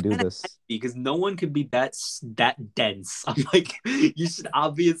Honestly, likes they to do kind of this. because no one could be that dense. I'm like, you should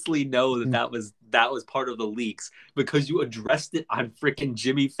obviously know that was part of the leaks because you addressed it on freaking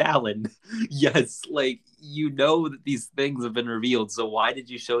Jimmy Fallon. Yes, like that these things have been revealed. So why did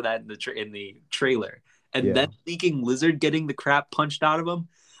you show that in the trailer? And then Yeah, leaking Lizard getting the crap punched out of him.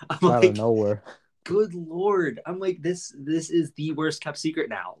 I'm out of like, nowhere. good lord. I'm like, this is the worst kept secret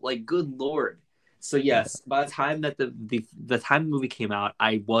now. Like, good lord. So yes, by the time that the time the movie came out,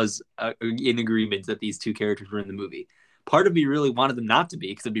 I was in agreement that these two characters were in the movie. Part of me really wanted them not to be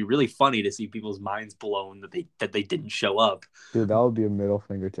because it'd be really funny to see people's minds blown that they didn't show up. Dude, that would be a middle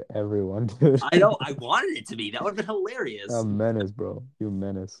finger to everyone, dude. I know I wanted it to be. That would have been A hilarious. menace, bro. You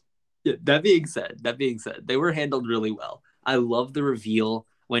menace. Yeah, that being said, they were handled really well. I love the reveal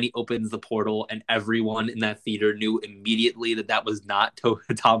when he opens the portal and everyone in that theater knew immediately that was not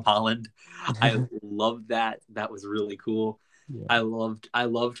Tom Holland. I loved that. That was really cool. Yeah. I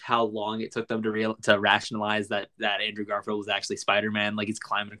loved how long it took them to rationalize that Andrew Garfield was actually Spider-Man. Like he's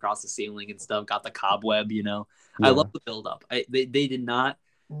climbing across the ceiling and stuff, got the cobweb. I Yeah. love the build up. They did not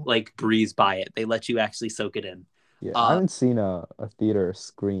like breeze by it. They let you actually soak it in. Yeah, I haven't seen a theater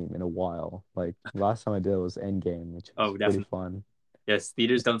scream in a while. Like last time I did was Endgame, which was Oh, pretty definitely. fun. Yes,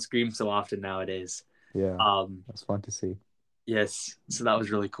 theaters don't scream so often nowadays. Yeah, Um, that's fun to see. yes, so that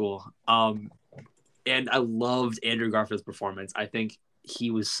was really cool. And I loved Andrew Garfield's performance. I think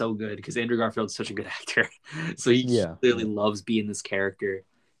he was so good because Andrew Garfield's such a good actor. So he Yeah, clearly loves being this character.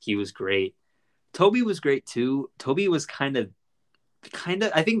 He was great. Toby was great too. Toby was kind of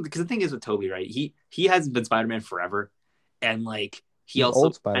I think because the thing is with Toby, right? He hasn't been Spider-Man forever. And like he he's also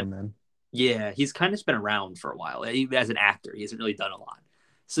old Spider-Man. yeah, he's kind of been around for a while. As an actor, he hasn't really done a lot.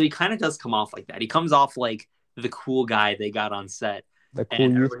 So he kind of does come off like that. He comes off like the cool guy they got on set, The cool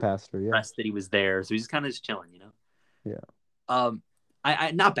and youth everybody pastor, yeah. impressed that he was there. So he's kind of just chilling. Yeah.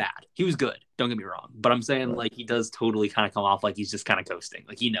 I not bad. He was good. Don't get me wrong. But I'm saying Right. like he does totally kind of come off like he's just kind of coasting.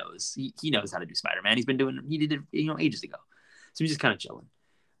 Like he knows how to do Spider-Man. He did it ages ago. So he's just kind of chilling.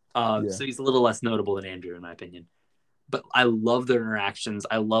 Yeah. So he's a little less notable than Andrew, in my opinion. But I love their interactions.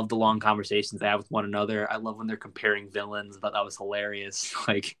 I love the long conversations they have with one another. I love when they're comparing villains. I thought that was hilarious.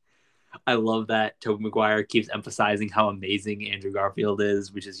 Like, I love that Tobey Maguire keeps emphasizing how amazing Andrew Garfield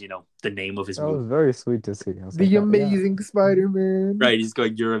is, which is, the name of his That was movie. very sweet to see. I was like, The yeah. Amazing Spider-Man. Right? He's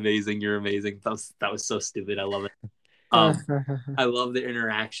going, "You're amazing. You're amazing." That was so stupid. I love it. I love the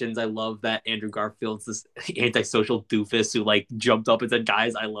interactions. I love that Andrew Garfield's this antisocial doofus who like jumped up and said,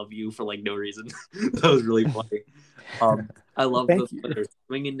 "Guys, I love you" for like no reason. That was really funny. I love Thank you. when they're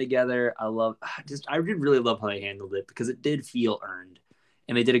swinging together. I did really love how they handled it because it did feel earned,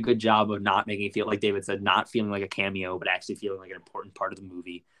 and they did a good job of not making it feel like David said, not feeling like a cameo, but actually feeling like an important part of the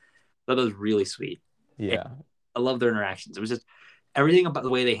movie. That was really sweet. And Yeah. I love their interactions. It was just everything about the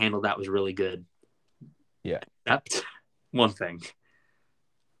way they handled that was really good. Yeah. Except one thing.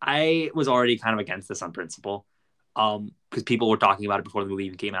 I was already kind of against this on principle, because people were talking about it before the movie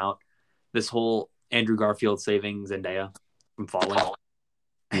even came out. This whole Andrew Garfield saving Zendaya from falling.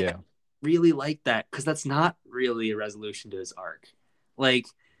 Yeah. Really like that because that's not really a resolution to his arc. Like,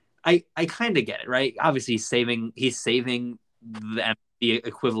 I kind of get it, right? Obviously, he's saving the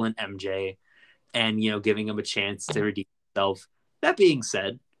equivalent MJ, and giving him a chance to redeem himself. That being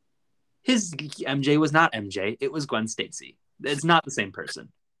said, his MJ was not MJ; it was Gwen Stacy. It's not the same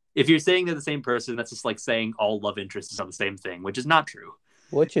person. If you're saying they're the same person, that's just like saying all love interests are the same thing, which is not true.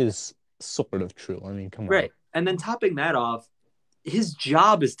 Which is sort of true. I mean, come on. Right. And then topping that off, his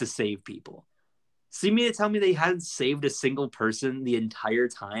job is to save people. So you mean to tell me they hadn't saved a single person the entire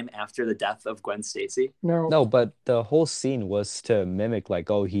time after the death of Gwen Stacy? No. No, but the whole scene was to mimic like,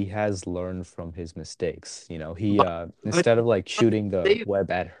 oh, he has learned from his mistakes. He But instead of like shooting the save,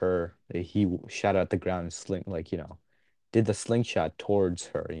 web at her, he shot at the ground and did the slingshot towards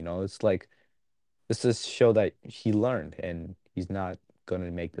her. It's like this is show that he learned and he's not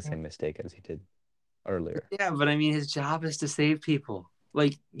gonna make the same mistake as he did earlier. yeah, but I mean, his job is to save people.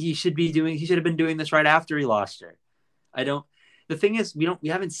 Like he should have been doing this right after he lost her. I don't. The thing is, we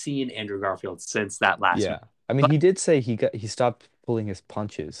haven't seen Andrew Garfield since that last Yeah. movie. I mean, But he did say he stopped pulling his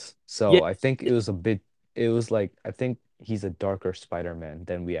punches. yeah, So I think it was like I think he's a darker Spider-Man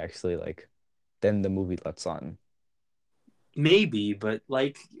than we actually like than the movie lets on. maybe, but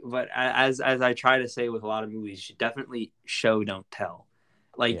as I try to say with a lot of movies, you definitely show don't tell.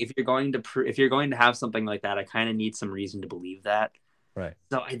 Like Yeah, if you're going to have something like that, I kind of need some reason to believe that. right.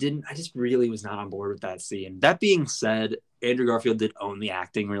 So I just really was not on board with that scene. That being said, Andrew Garfield did own the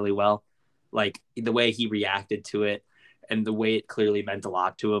acting really well. Like the way he reacted to it and the way it clearly meant a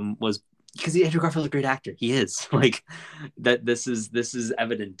lot to him was because Andrew Garfield's a great actor. He is like that. This is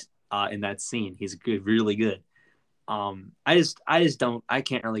evident in that scene. He's good, really good. I just don't. I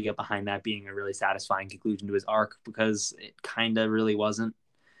can't really get behind that being a really satisfying conclusion to his arc because it kind of really wasn't.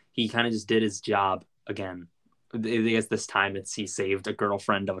 He kind of just did his job again. I guess this time he saved a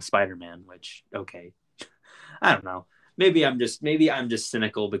girlfriend of a Spider-Man, which okay, I don't know. Maybe I'm just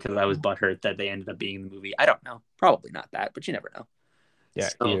cynical because I was butthurt that they ended up being in the movie. I don't know. Probably not that, but you never know. Yeah,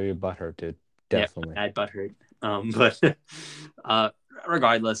 So your butthurt, dude. yeah, Definitely. I butthurt. But uh,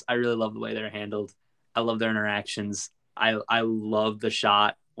 regardless, I really love the way they're handled. I love their interactions. I love the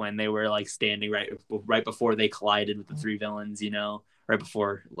shot when they were like standing right before they collided with the three villains. Right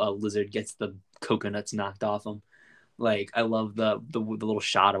before Lizard gets the coconuts knocked off him. Like I love the little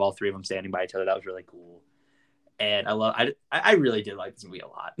shot of all three of them standing by each other. That was really cool. And I really did like this movie a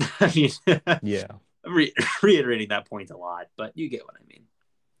lot. I mean, Yeah. I'm reiterating that point a lot, but you get what I mean.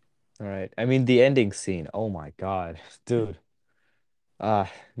 All right. I mean, the ending scene. Oh my God, dude. You're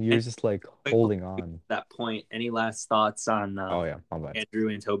And just like quick before holding we get to on. that point, any last thoughts on Oh yeah, my bad. Andrew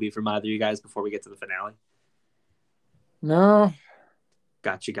and Toby from either of you guys before we get to the finale? No.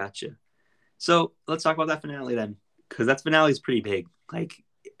 Gotcha. So let's talk about that finale then, because that finale is pretty big. Like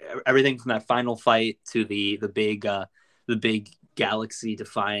everything from that final fight to the big galaxy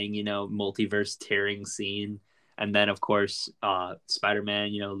defying, multiverse tearing scene, and then of course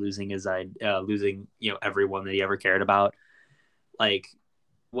Spider-Man, losing everyone that he ever cared about. Like,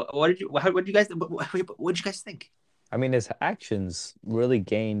 what did you guys what did you guys think? I mean, his actions really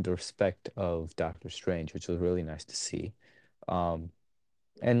gained the respect of Doctor Strange, which was really nice to see. Um,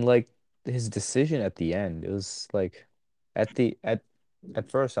 and like his decision at the end, it was like at the at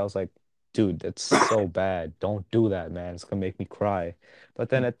first I was like, dude, that's so bad. Don't do that, man. It's gonna make me cry. But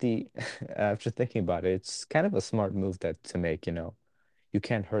then at the after thinking about it, it's kind of a smart move that to make. You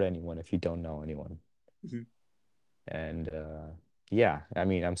can't hurt anyone if you don't know anyone. Mhm. And yeah, I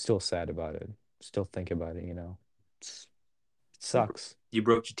mean, I'm still sad about it. Still think about it. It sucks. You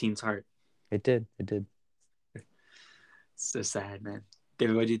broke your team's heart. It did. It did. So sad, man.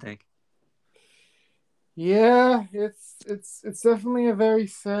 David, what do you think? Yeah, it's definitely a very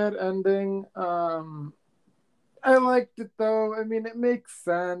sad ending. I liked it though. I mean, it makes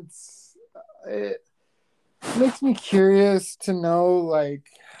sense. It makes me curious to know like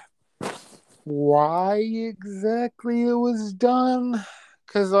why exactly it was done.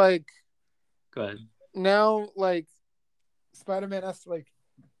 Cause like Go ahead. now like Spider-Man has to like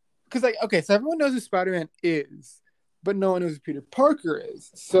because like okay, so everyone knows who Spider-Man is, but no one knows who Peter Parker is.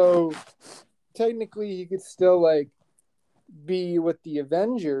 So technically he could still like be with the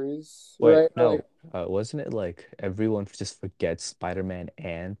Avengers, Wait, right? Or, no. like Wasn't it like everyone just forgets Spider-Man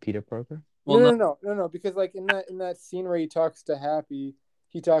and Peter Parker? Well, no, no, because like in that scene where he talks to Happy,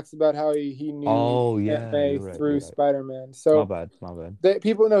 he talks about how he knew Oh Aunt yeah, May you're right. You're through right. Spider-Man. My So bad. My bad.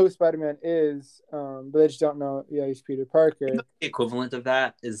 people know who Spider-Man is, but they just don't know. Yeah, he's Peter Parker. the equivalent of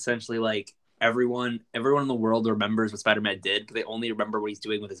that is essentially like everyone in the world remembers what Spider-Man did, but they only remember what he's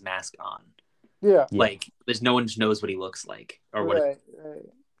doing with his mask on. Yeah, Yeah. Like, there's no one just knows what he looks like or what.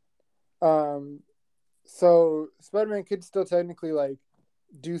 right. So Spider-Man could still technically like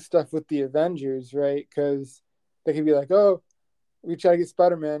do stuff with the Avengers, right? Because they could be like, oh, we try to get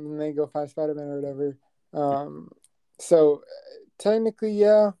Spider-Man, and they go find Spider-Man or whatever. So technically,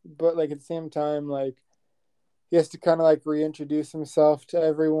 yeah, but like at the same time, like he has to kind of like reintroduce himself to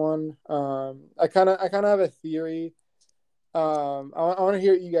everyone. I kind of have a theory. I want to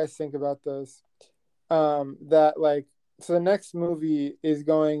hear what you guys think about this. That like so the next movie is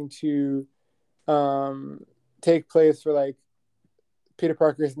going to take place for like Peter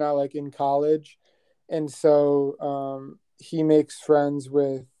Parker is now like in college, and so he makes friends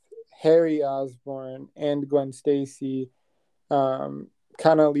with Harry Osborn and Gwen Stacy, kind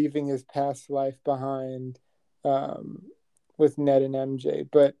of leaving his past life behind um, with Ned and MJ.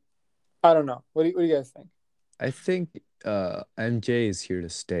 But I don't know. What do you guys think? I think MJ is here to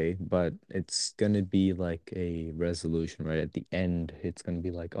stay, but it's gonna be like a resolution, right? At the end, it's gonna be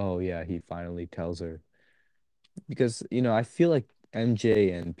like, oh yeah, he finally tells her. Because, I feel like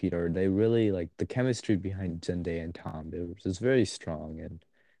MJ and Peter, they really like the chemistry behind Zendaya and Tom. It was very strong, and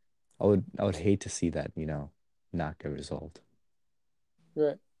I would hate to see that, not get resolved.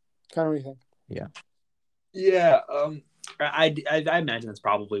 Right. Kind of what do you think? Yeah. Yeah, I imagine that's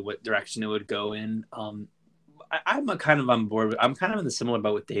probably what direction it would go in. I'm kind of on board. I'm kind of in the similar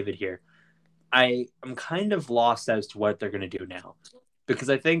boat with David here. I'm kind of lost as to what they're going to do now, because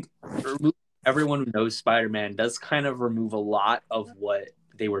I think everyone who knows Spider-Man does kind of remove a lot of what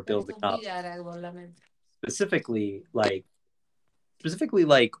they were building up, specifically like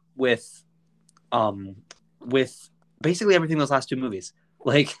with basically everything in those last two movies.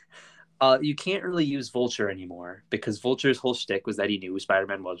 Like, you can't really use Vulture anymore because Vulture's whole shtick was that he knew who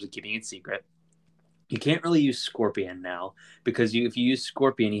Spider-Man was keeping it secret. You can't really use Scorpion now because if you use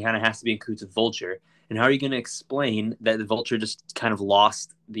Scorpion, he kind of has to be in cahoots with Vulture. And how are you going to explain that the Vulture just kind of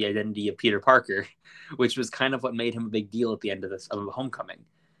lost the identity of Peter Parker, which was kind of what made him a big deal at the end of Homecoming?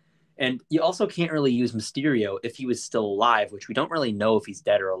 And you also can't really use Mysterio if he was still alive, which we don't really know if he's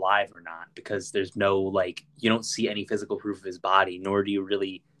dead or alive or not, because there's no, like, you don't see any physical proof of his body, nor do you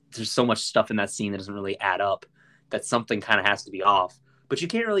really, there's so much stuff in that scene that doesn't really add up that something kind of has to be off. But you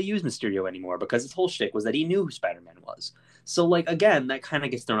can't really use Mysterio anymore because his whole shtick was that he knew who Spider-Man was. So, like, again, that kind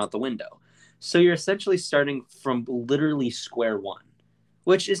of gets thrown out the window. So you're essentially starting from literally square one,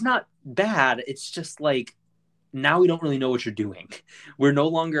 which is not bad. It's just like, now we don't really know what you're doing. We're no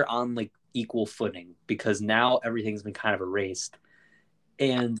longer on like equal footing because now everything's been kind of erased.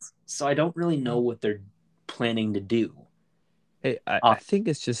 And so I don't really know what they're planning to do. Hey, I think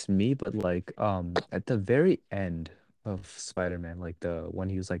it's just me, but like at the very end of Spider-Man, like the when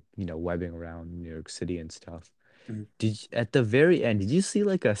he was like, webbing around New York City and stuff. Mhm. At the very end, did you see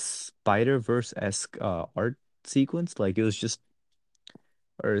like a Spider-Verse-esque art sequence? Like it was just,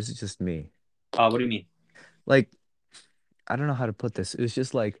 or is it just me? What do you mean? Like I don't know how to put this. It was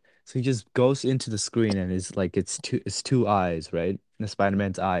just like so he just goes into the screen and it's like it's two eyes, right? The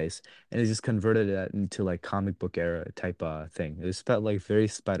Spider-Man's eyes, and it just converted that into like comic book era type thing. It just felt like very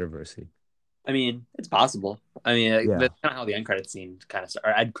Spider-Verse-y. I mean, it's possible. I mean, Yeah, that's kind of how the end credits scene kind of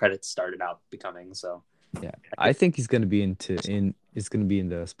or end credits started out becoming. So yeah. I think he's gonna be is gonna be in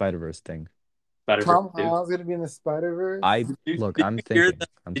the Spider-Verse thing. Spider-Verse Tom 2. Holland's gonna be in the Spider Verse. I Did look, you I'm hear thinking.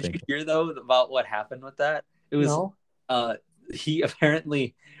 I'm did you thinking. hear though about what happened with that? It was No. uh he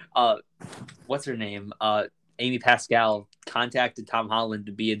apparently what's her name? Amy Pascal contacted Tom Holland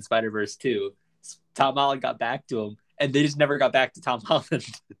to be in Spider-Verse 2. Tom Holland got back to him, and they just never got back to Tom Holland.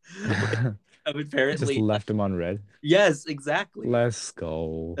 Just apparently, left him on red. yes, exactly. Let's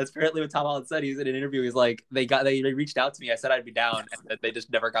go. That's apparently what Tom Holland said. He was in an interview. He's like, they reached out to me. I said I'd be down, and they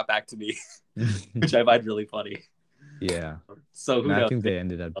just never got back to me, which I find really funny. Yeah. So who And I knows? think they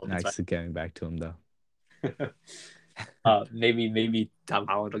ended up actually getting back to him though. Maybe Tom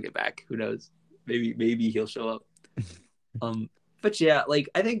Holland will get back. Who knows? Maybe he'll show up. But yeah, like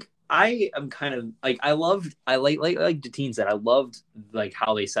I think I am kind of like I like Jatin said, I loved like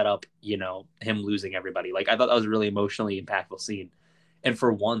how they set up, him losing everybody. Like I thought that was a really emotionally impactful scene. And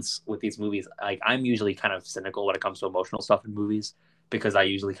for once with these movies, like I'm usually kind of cynical when it comes to emotional stuff in movies because I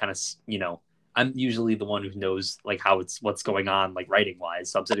usually kind of, I'm usually the one who knows like what's going on like writing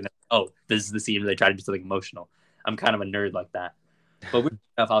wise. So I'm sitting there, oh, this is the scene where they try to do something emotional. I'm kind of a nerd like that. But weird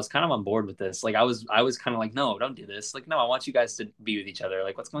enough, I was kind of on board with this. Like I was kind of like, no, don't do this. Like, no, I want you guys to be with each other.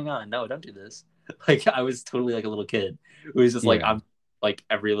 Like, what's going on? No, don't do this. Like I was totally like a little kid who was just like, I'm like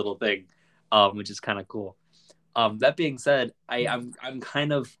every little thing, which is kind of cool. That being said, I'm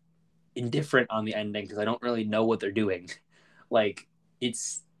kind of indifferent on the ending because I don't really know what they're doing. Like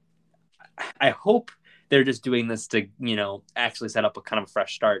I hope they're just doing this to, actually set up a kind of a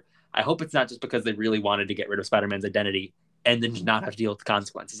fresh start. I hope it's not just because they really wanted to get rid of Spider-Man's identity and then just not have to deal with the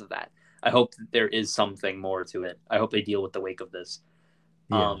consequences of that. I hope that there is something more to it. I hope they deal with the wake of this.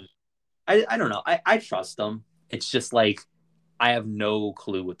 Yeah. I don't know. I trust them. It's just like I have no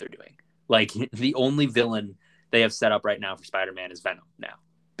clue what they're doing. Like the only villain they have set up right now for Spider-Man is Venom now.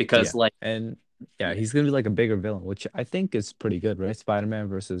 Because he's gonna be like a bigger villain, which I think is pretty good, right? Spider-Man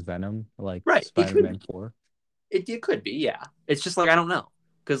versus Venom, like right. Spider-Man 4. It could be, yeah. It's just like I don't know.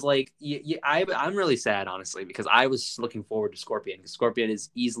 Because like I'm really sad honestly because I was looking forward to Scorpion because Scorpion is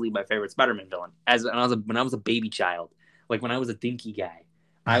easily my favorite Spider-Man villain. When I was a baby child, like when I was a dinky guy,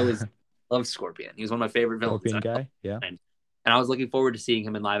 I loved Scorpion. He was one of my favorite villains. Scorpion guy, yeah. And I was looking forward to seeing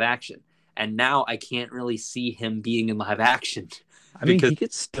him in live action. And now I can't really see him being in live action. I mean, he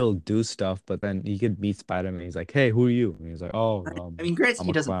could still do stuff, but then he could meet Spider-Man. He's like, "Hey, who are you?" And he's like, "Oh, I mean, granted, I'm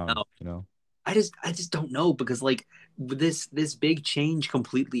he a doesn't clown," know. I just don't know because like this big change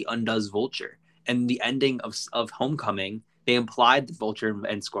completely undoes Vulture. And the ending of Homecoming, they implied that Vulture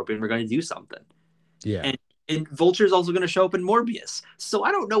and Scorpion were going to do something. Yeah. And Vulture is also going to show up in Morbius. So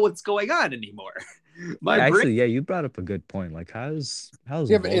I don't know what's going on anymore. You brought up a good point. Like, how's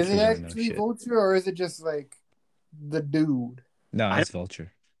Yeah, but is Vulture it gonna know actually shit? Vulture or is it just like the dude? No, it's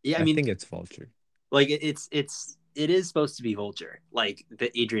Vulture. Yeah, I think it's Vulture. Like it is supposed to be Vulture, like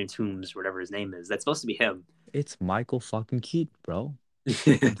the Adrian Toomes, whatever his name is. That's supposed to be him. It's Michael fucking Keaton, bro.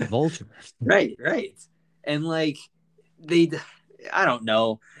 It's Vulture. Right. And like I don't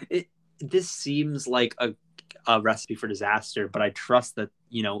know. This seems like a recipe for disaster, but I trust that,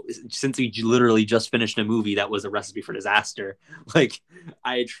 since we literally just finished a movie that was a recipe for disaster, like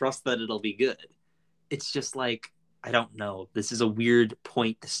I trust that it'll be good. It's just like, I don't know. This is a weird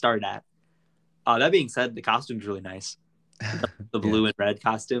point to start at. That being said, the costume's really nice. The blue and red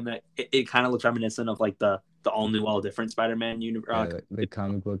costume, it kind of looks reminiscent of like the all new, all different Spider-Man universe. The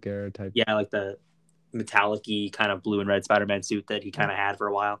comic book era type. Yeah, like the metallic-y kind of blue and red Spider-Man suit that he kind of had for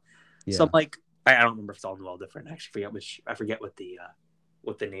a while. Yeah. So I'm like, I don't remember if it's all new, all different. I actually forget what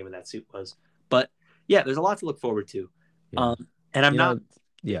the name of that suit was. But yeah, there's a lot to look forward to. Yeah. And I'm not.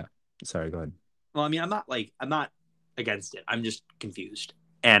 Yeah. Sorry, go ahead. Well, I mean, I'm not against it. I'm just confused,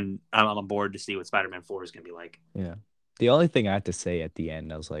 and I'm on board to see what Spider-Man 4 is going to be like. Yeah. The only thing I had to say at the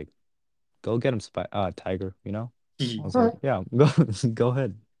end, I was like, "Go get him, Tiger." I was like, "Yeah, go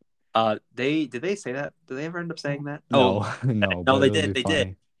ahead." Did they say that? Did they ever end up saying that? No, no, they did. They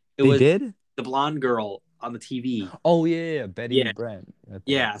did. They did. The blonde girl on the TV. Oh yeah, Betty Brant.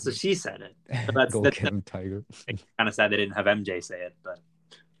 Yeah, so she said it. So that's get him, Tiger. Kind of sad they didn't have MJ say it, but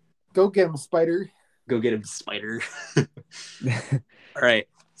go get him, Spider. Go get him, Spider. All right,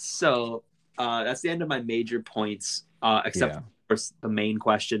 so that's the end of my major points, except for the main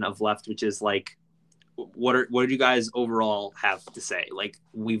question of left, which is like, what do you guys overall have to say? Like,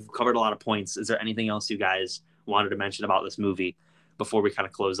 we've covered a lot of points. Is there anything else you guys wanted to mention about this movie before we kind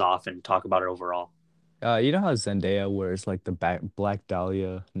of close off and talk about it overall? You know how Zendaya wears like the black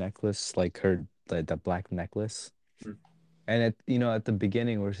dahlia necklace, like the black necklace, and at the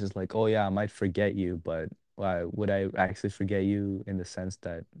beginning where she's like, "Oh yeah, I might forget you, but would I actually forget you in the sense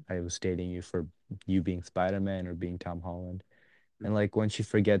that I was dating you for you being Spider-Man or being Tom Holland?" And like when she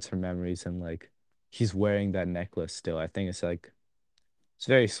forgets her memories and like he's wearing that necklace still, I think it's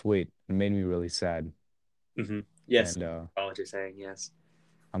very sweet. It made me really sad. Mm-hmm. Yes, and what you're saying, yes.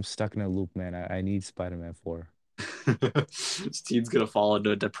 I'm stuck in a loop, man. I need Spider-Man 4. Steve's gonna fall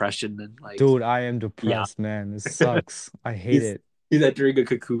into a depression and like. Dude, I am depressed, man. This sucks. I hate it. He's entering a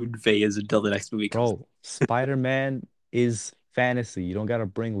cocoon phase until the next movie comes. Bro, Spider-Man is fantasy. You don't gotta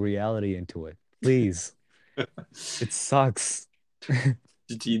bring reality into it. Please. It sucks.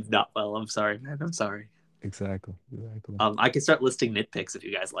 Jatin's not well. I'm sorry, man. I'm sorry. Exactly. Exactly. I can start listing nitpicks if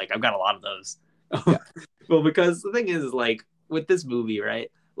you guys like. I've got a lot of those. Yeah. Well, because the thing is, like with this movie, right?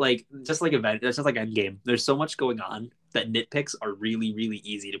 Like just like Endgame, there's so much going on that nitpicks are really, really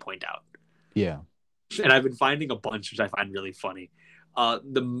easy to point out. Yeah. And I've been finding a bunch, which I find really funny. One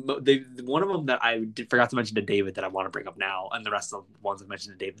of them that forgot to mention to David that I want to bring up now, and the rest of the ones I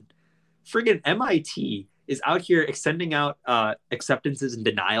mentioned to David. Friggin' MIT is out here extending out acceptances and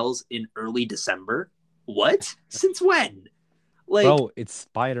denials in early December. What? Since when? Like, Bro, it's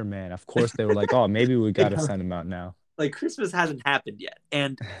Spider-Man. Of course they were like, oh, maybe we gotta send him out now. like Christmas hasn't happened yet,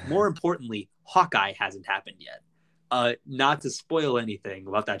 and more importantly, Hawkeye hasn't happened yet. Not to spoil anything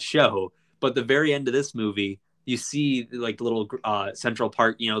about that show, but the very end of this movie, you see like the little Central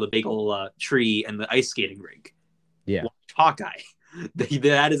Park, the big old tree and the ice skating rink. Yeah. Watch Hawkeye.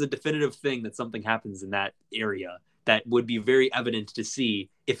 That is a definitive thing that something happens in that area that would be very evident to see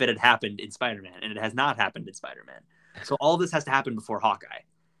if it had happened in Spider-Man, and it has not happened in Spider-Man. So all this has to happen before Hawkeye.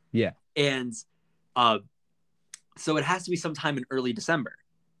 Yeah. And so it has to be sometime in early December.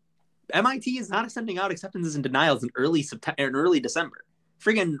 MIT is not sending out acceptances and denials in early December.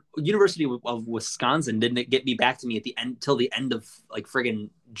 Friggin' University of Wisconsin didn't get me back to me at the end till the end of like friggin'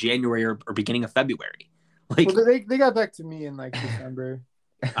 January or beginning of February. Like, well, they got back to me in like December.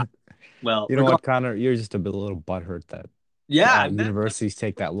 Well, you know what, Connor? You're just a little butthurt that universities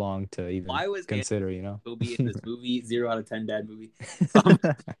take that long to even consider, Will be in this movie 0 out of 10 dad movie.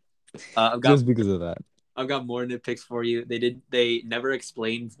 Just because of that. I've got more nitpicks for you. They never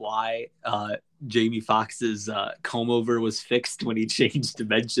explained why Jamie Foxx's comb over was fixed when he changed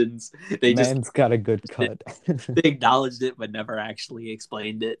dimensions. Man's got a good cut. They acknowledged it but never actually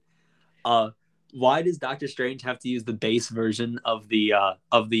explained it. Why does Doctor Strange have to use the base version of the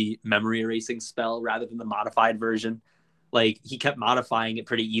memory erasing spell rather than the modified version? Like, he kept modifying it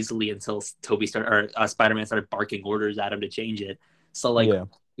pretty easily until Spider-Man started barking orders at him to change it. So like,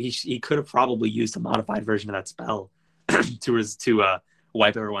 he could have probably used a modified version of that spell to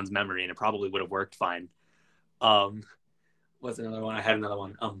wipe everyone's memory, and it probably would have worked fine. What's another one? I had another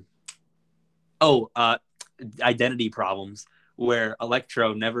one. Identity problems, where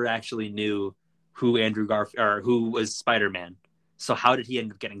Electro never actually knew who Andrew Garfield or who was Spider-Man. So how did he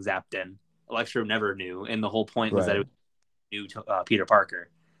end up getting zapped in? Electro never knew, and the whole point was that it knew Peter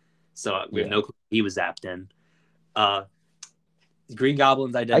Parker. So we have no clue he was zapped in. Green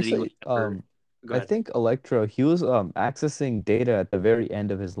Goblin's identity. Actually, I think Electro, he was accessing data at the very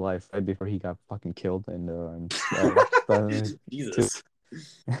end of his life, right before he got fucking killed. Jesus.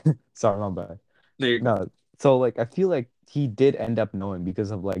 Sorry, my bad. No, so like I feel like he did end up knowing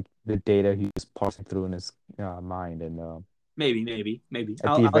because of like the data he was parsing through in his mind, and maybe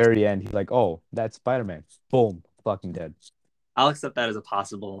at the very end he's like, oh, that's Spider-Man. Boom, fucking dead. I'll accept that as a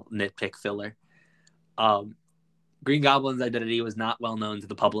possible nitpick filler. Green Goblin's identity was not well known to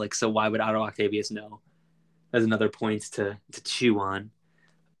the public, so why would Otto Octavius know? That's another point to chew on.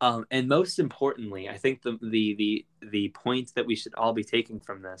 And most importantly, I think the point that we should all be taking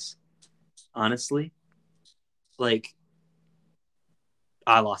from this, honestly, like,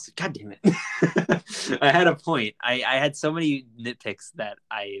 I lost it. God damn it. I had a point. I had so many nitpicks that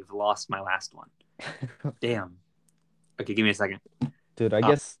I've lost my last one. Damn. Okay, give me a second. Dude, I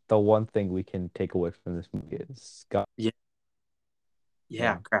guess the one thing we can take away from this movie is Scott.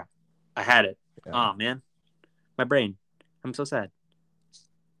 Yeah, crap. I had it. Yeah. Oh, man. My brain. I'm so sad.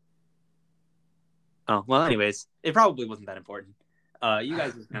 Oh, well, anyways, it probably wasn't that important. You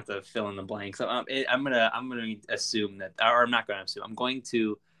guys just have to fill in the blanks. So, I'm gonna assume that, or I'm not gonna assume. I'm going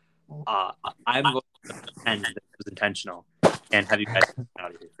to pretend that it was intentional and have you guys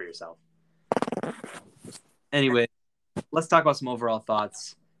out of it for yourself. Anyway, let's talk about some overall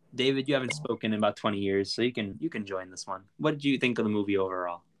thoughts. David, you haven't spoken in about 20 years, so you can join this one. What did you think of the movie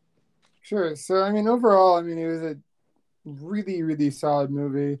overall? Sure. So, overall, it was a really, really solid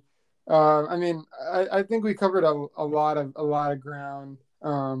movie. I think we covered a lot of ground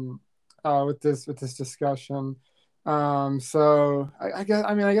with this discussion. So I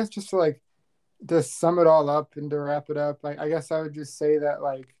guess just to sum it all up and to wrap it up, I guess I would just say that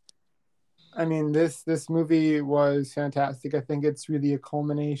this movie was fantastic. I think it's really a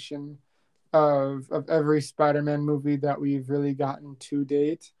culmination of every Spider-Man movie that we've really gotten to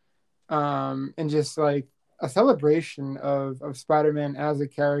date, and just a celebration of Spider-Man as a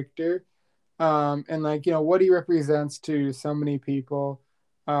character, and what he represents to so many people,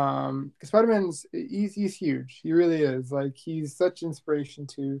 Spider-Man's he's huge. He really is. Like he's such inspiration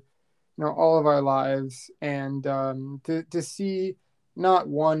to all of our lives, and to see not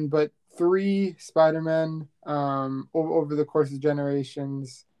one but three Spider-Men over the course of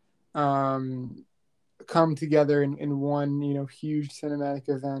generations um, come together in one huge cinematic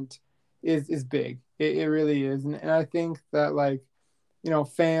event is big. It really is, and I think that like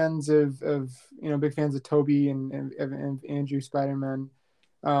fans of big fans of Toby and Andrew Spider-Man.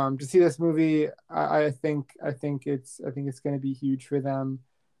 To see this movie, I think it's going to be huge for them,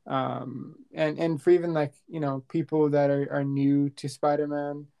 and for even like people that are new to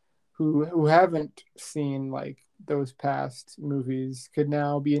Spider-Man, who haven't seen like those past movies, could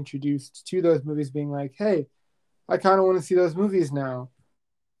now be introduced to those movies, being like, hey, I kind of want to see those movies now.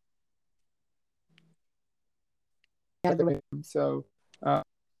 So,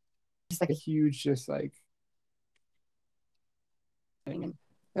 just like a huge, just like, and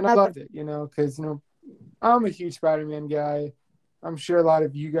I loved it, because I'm a huge Spider-Man guy. I'm sure a lot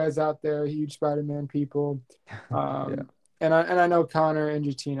of you guys out there are huge Spider-Man people. Yeah. And I know Connor and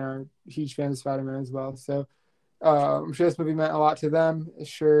Jatin are huge fans of Spider-Man as well. So I'm sure this movie meant a lot to them. It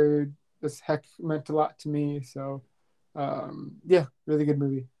sure this heck meant a lot to me. So yeah, really good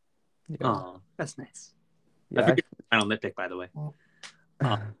movie. Yeah. Oh, that's nice. I Yeah. forget the final nitpick, by the way.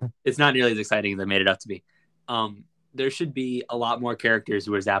 It's not nearly as exciting as I made it out to be. There should be a lot more characters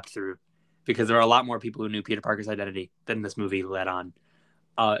who are zapped through, because there are a lot more people who knew Peter Parker's identity than this movie let on.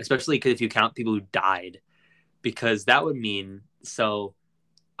 Especially because if you count people who died, because that would mean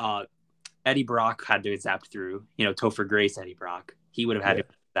Eddie Brock had to get zapped through. Topher Grace Eddie Brock, he would have had to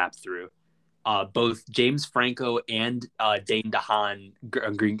get zapped through. Both James Franco and Dane DeHaan,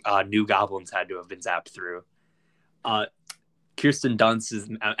 New Goblins, had to have been zapped through. Kirsten Dunst's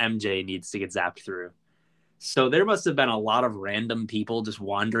MJ needs to get zapped through. So there must have been a lot of random people just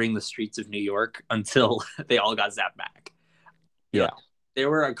wandering the streets of New York until they all got zapped back. Yeah.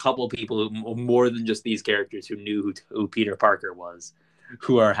 There were a couple people who, more than just these characters, who knew who Peter Parker was,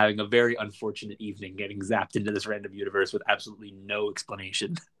 who are having a very unfortunate evening getting zapped into this random universe with absolutely no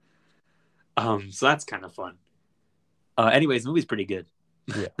explanation. So that's kind of fun. Anyways, the movie's pretty good.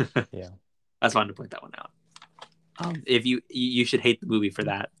 Yeah. Yeah. I just wanted to point that one out. If you should hate the movie for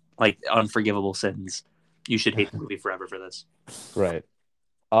that, like Unforgivable Sins, you should hate the movie forever for this. Right.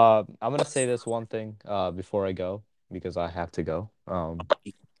 I'm gonna say this one thing before I go, because I have to go. We're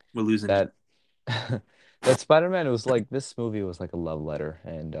losing That that Spider-Man was like, this movie was like a love letter,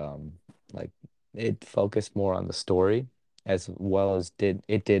 and like it focused more on the story as well as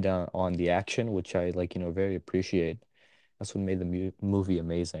it did on the action, which I like, very appreciate. That's what made the movie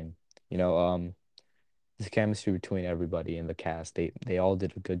amazing. You know, the chemistry between everybody in the cast, they all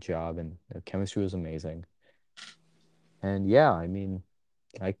did a good job, and the chemistry was amazing. And yeah, I mean,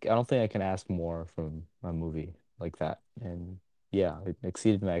 I don't think I can ask more from a movie like that. And yeah, it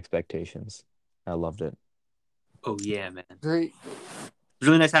exceeded my expectations. I loved it. Oh yeah, man. Great. It was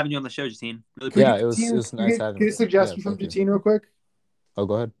really nice having you on the show, Jatin. Really Could Yeah, you, it was Jatin, nice get having a you. suggestion Yeah, from thank you. Jatin real quick? Oh,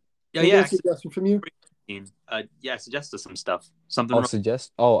 go ahead. Yeah, Can I yeah. get a suggestion from you? Yeah, suggest us some stuff. Something. Oh,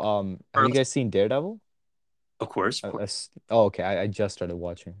 suggest. Oh, have you guys seen Daredevil? Of course. Oh, okay. I just started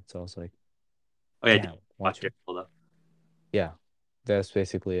watching, so I was like, Oh yeah, damn, watch watch it. Daredevil though. Yeah, that's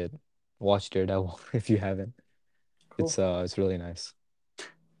basically it. Watch Daredevil if you haven't. Cool. It's really nice.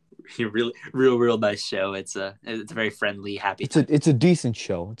 Really, real nice show. It's a very friendly, happy. It's a decent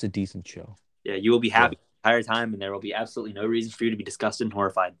show. It's a decent show. Yeah, you will be happy the entire time, and there will be absolutely no reason for you to be disgusted and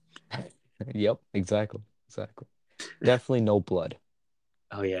horrified. Yep, exactly. Definitely no blood.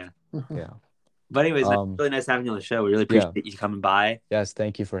 Oh yeah. Yeah. But anyways, man, really nice having you on the show. We really appreciate you coming by. Yes,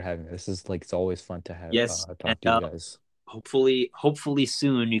 thank you for having me. This is like, it's always fun to have talk to you guys. Hopefully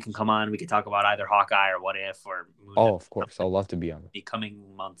soon you can come on. We can talk about either Hawkeye or What If or Moon. Oh, of course. I'll love to be on. The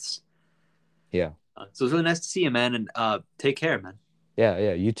coming months. Yeah. So it's really nice to see you, man, and take care, man.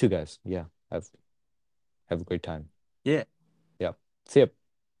 Yeah, you too, guys. Yeah. Have a great time. Yeah. Yeah. See ya.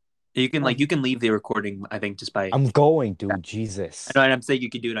 You can leave the recording, I think, just by. I'm going, dude. Jesus. I know, and I'm saying you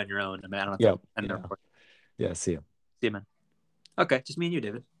could do it on your own. I mean, I don't know. Yeah, see ya. See you, man. Okay, just me and you,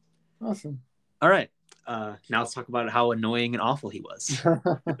 David. Awesome. All right. Now let's talk about how annoying and awful he was. No,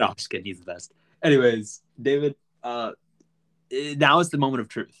 I'm just kidding. He's the best. Anyways, David, now is the moment of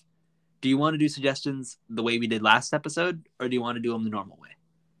truth. Do you want to do suggestions the way we did last episode, or do you want to do them the normal way?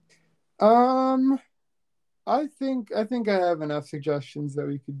 I think I have enough suggestions that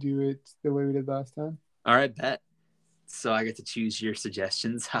we could do it the way we did last time. All right, bet. So I get to choose your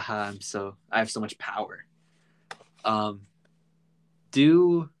suggestions. Haha, I have so much power.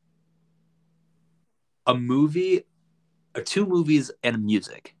 Do a movie 2 movies and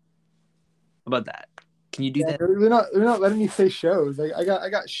music. How about that? Can you do that? They're not letting me say shows. I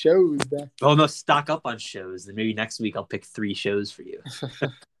got shows back. Oh no, stock up on shows. Then maybe next week I'll pick 3 shows for you.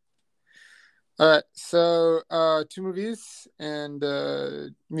 All right, so 2 movies and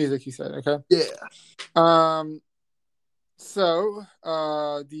music. You said, okay? Yeah. So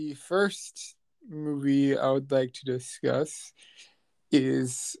the first movie I would like to discuss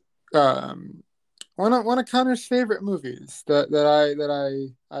is one of Connor's favorite movies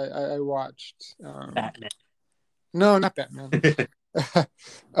that I watched. Batman. No, not Batman.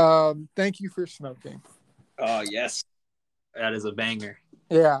 Thank You for Smoking. Oh yes, that is a banger.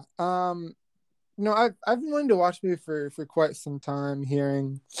 Yeah. I've been wanting to watch the movie for quite some time,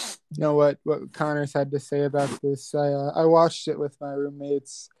 hearing what Connor's had to say about this. I watched it with my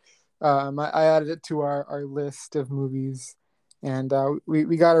roommates. I added it to our list of movies, and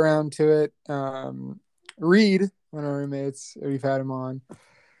we got around to it. Reed, one of our roommates, we've had him on.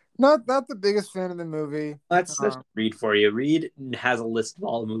 Not the biggest fan of the movie. That's Reed for you. Reed has a list of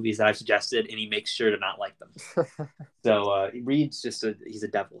all the movies that I've suggested, and he makes sure to not like them. So Reed's just he's a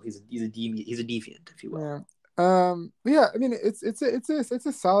devil. He's a deviant, if you will. Yeah. I mean, it's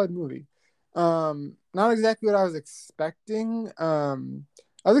a solid movie. Not exactly what I was expecting.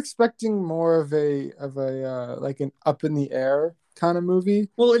 I was expecting more of a like an up in the air kind of movie.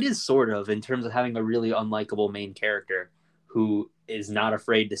 Well, it is sort of, in terms of having a really unlikable main character who is not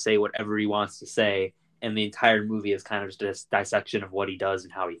afraid to say whatever he wants to say, and the entire movie is kind of just a dissection of what he does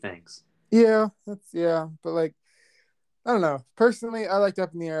and how he thinks. Yeah, but like, I don't know. Personally, I liked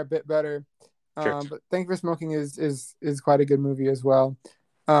Up in the Air a bit better. Sure. But Thank You for Smoking is quite a good movie as well.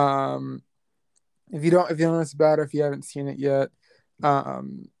 If you don't know it's about, or if you haven't seen it yet,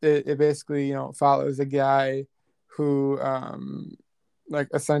 it basically follows a guy who like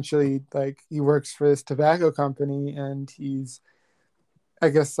essentially like he works for this tobacco company, and he's, I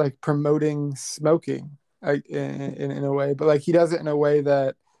guess, like promoting smoking, like in a way, but like he does it in a way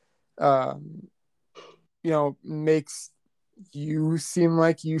that makes you seem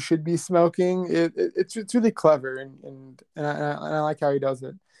like you should be smoking. It's really clever, and I like how he does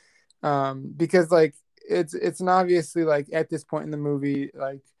it, because like it's an obviously, like, at this point in the movie,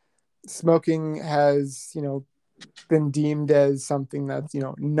 like smoking has been deemed as something that's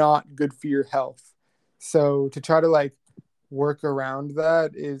not good for your health. So to try to like work around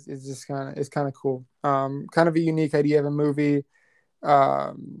that is just kind of cool. Kind of a unique idea of a movie.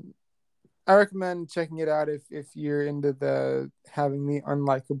 I recommend checking it out if you're into having the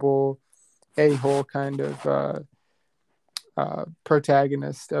unlikable a-hole kind of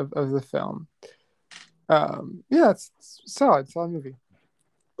protagonist of the film. Yeah, it's solid movie.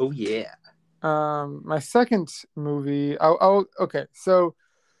 Oh yeah. My second movie. Okay. So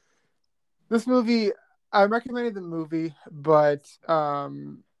this movie, I recommended the movie, but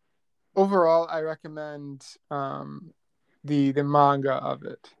overall, I recommend the manga of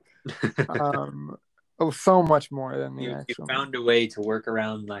it. So much more than the You actual. found a way to work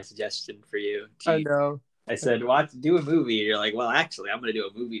around my suggestion for you. I know. I said, do a movie. And you're like, well, actually, I'm going to do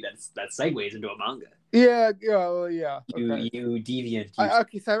a movie that segues into a manga. Yeah. Well, yeah. Okay. You deviant.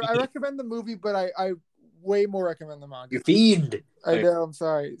 Okay, so I recommend the movie, but I way more recommend the manga. You fiend. I know. I'm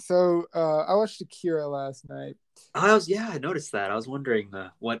sorry. So I watched Akira last night. I noticed that. I was wondering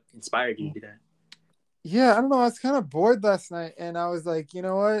what inspired you to do that. Yeah, I don't know. I was kind of bored last night, and I was like, you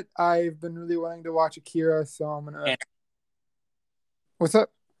know what? I've been really wanting to watch Akira, so I'm gonna. What's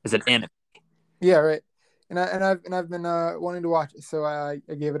up? Is it anime? Yeah, right. And I've been wanting to watch it, so I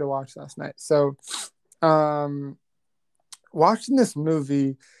gave it a watch last night. So, watching this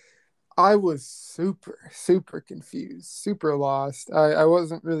movie, I was super confused, super lost. I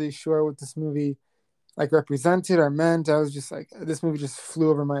wasn't really sure what this movie like represented or meant. I was just like, this movie just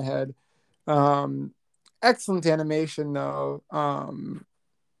flew over my head. Excellent animation though.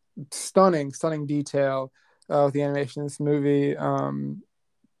 Stunning detail with the animation in this movie. I'll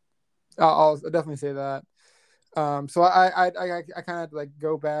definitely say that. So I kind of like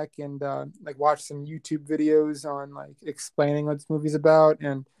go back and like watch some YouTube videos on like explaining what this movie's about,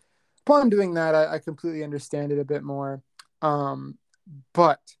 and upon doing that, I completely understand it a bit more.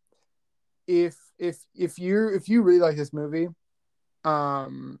 But if you really like this movie,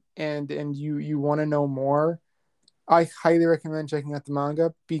 and you want to know more, I highly recommend checking out the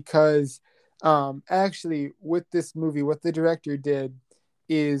manga, because actually with this movie, what the director did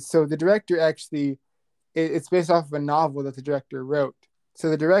is, so the director actually, it's based off of a novel that the director wrote. So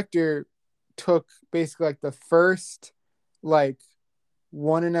the director took basically like the first like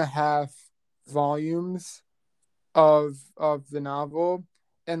 1.5 volumes of the novel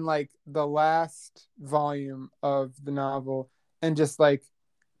and like the last volume of the novel and just like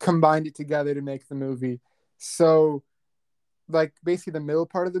combined it together to make the movie. So like basically the middle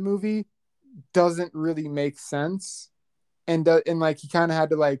part of the movie doesn't really make sense, and like he kind of had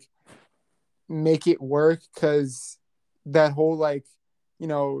to like make it work because that whole like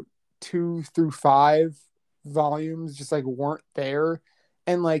 2 through 5 volumes just like weren't there,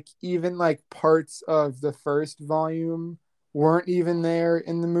 and like even like parts of the first volume weren't even there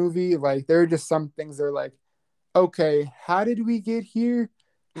in the movie. Like there are just some things that are like, okay, how did we get here?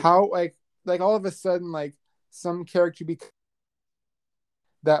 How like all of a sudden like some character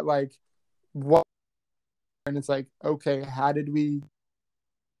that like what, and it's like, okay, how did we?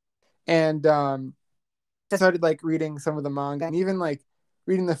 And I started like reading some of the manga, and even like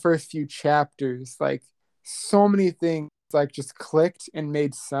reading the first few chapters, like so many things like just clicked and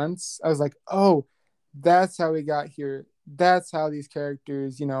made sense. I was like, oh, that's how we got here. That's how these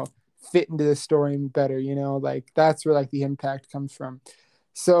characters, fit into the story better, like that's where like the impact comes from.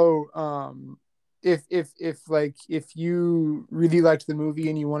 So if you really liked the movie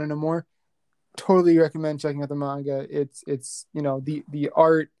and you want to know more, totally recommend checking out the manga. It's the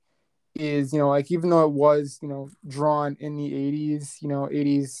art is, like even though it was, drawn in the 80s,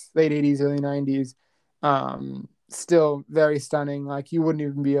 80s, late 80s, early 90s, still very stunning. Like you wouldn't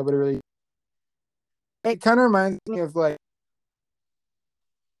even be able to really. It kind of reminds me of like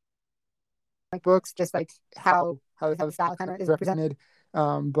books, just like how the style kind of is represented.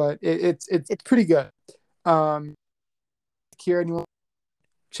 But it's pretty good. Kieran, you want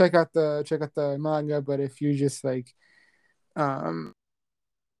to check out the manga, but if you just like into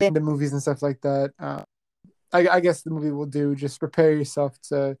movies and stuff like that, I guess the movie will do. Just prepare yourself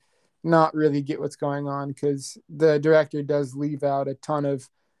to not really get what's going on, because the director does leave out a ton of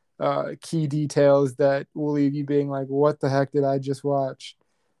key details that will leave you being like, what the heck did I just watch?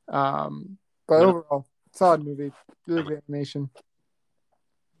 But overall, solid movie. Really good animation.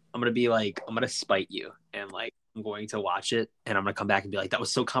 I'm gonna spite you, and like I'm going to watch it, and I'm gonna come back and be like, that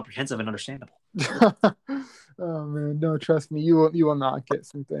was so comprehensive and understandable. Oh man, no, trust me, you will not get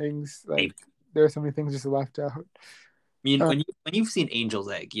some things. Like Maybe. there are so many things just left out. I mean, when you've seen Angel's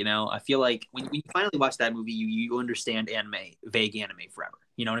Egg, I feel like when you finally watch that movie, you understand vague anime forever.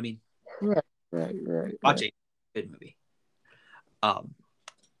 You know what I mean? Right. Watch it, good movie.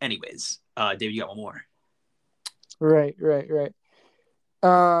 Anyways, David, you got one more. Right.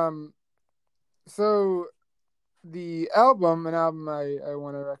 So the an album I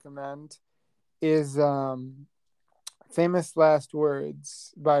want to recommend is Famous Last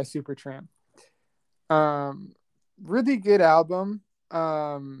Words by Supertramp. Really good album.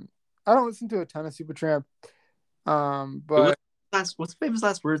 I don't listen to a ton of Supertramp. But what's Famous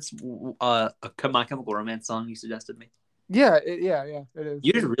Last Words? My Chemical Romance song you suggested me. Yeah, it is.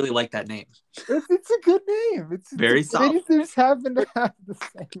 You just really like that name. It's a good name. It's very soft. They just happen to have the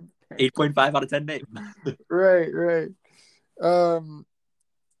same. 8.5 out of 10 name. Right.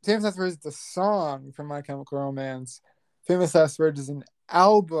 Famous Last Words is the song from My Chemical Romance. Famous Last Words is an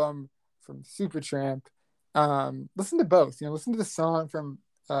album from Supertramp. Listen to both. Listen to the song from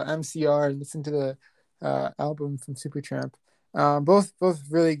MCR and listen to the album from Supertramp. Both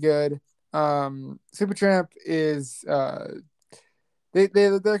really good. Supertramp is they're kind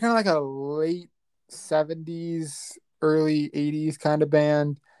of like a late 70s, early 80s kind of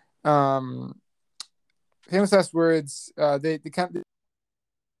band. Famous Last Words, they kind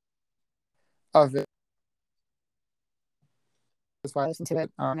of it. That's why I listened to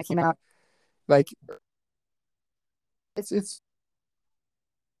it. It came out like it's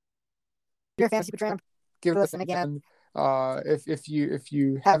you're a fan of Supertramp, give it a listen again. If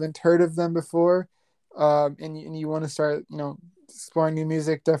you haven't heard of them before, and you want to start exploring new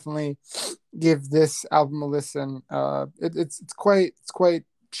music, definitely give this album a listen. It's quite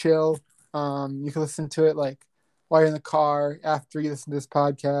chill. You can listen to it like while you're in the car, after you listen to this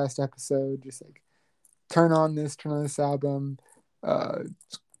podcast episode, just like turn on this album.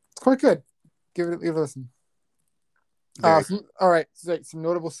 It's quite good. Give it a listen. All right. So, some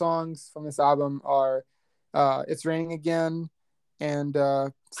notable songs from this album are It's Raining Again and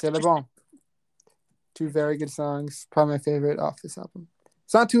C'est Le Bon. 2 very good songs. Probably my favorite off this album.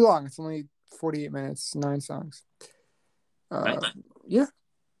 It's not too long. It's only 48 minutes, 9 songs. Nice. Yeah.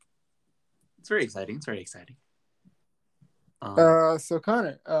 It's very exciting. So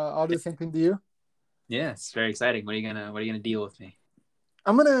Connor, I'll do the same thing to you. Yeah, it's very exciting. What are you gonna deal with me?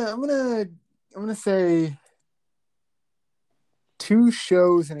 I'm gonna say 2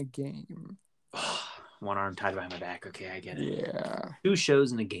 shows and a game. One arm tied behind my back. Okay, I get it. Yeah. 2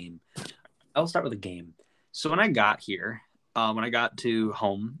 shows and a game. I'll start with a game. So when I got here, when I got to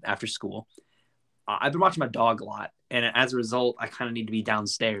home after school, I've been watching my dog a lot, and as a result, I kind of need to be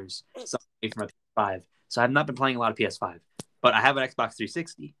downstairs. So I'm waiting for my PS5. So I have not been playing a lot of PS5, but I have an Xbox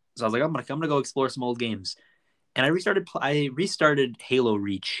 360. So I was like, I'm gonna go explore some old games, and I restarted Halo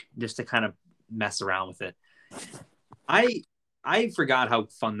Reach just to kind of mess around with it. I I forgot how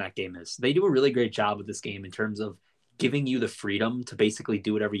fun that game is. They do a really great job with this game in terms of giving you the freedom to basically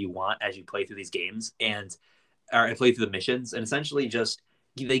do whatever you want as you play through these games and or play through the missions, and essentially just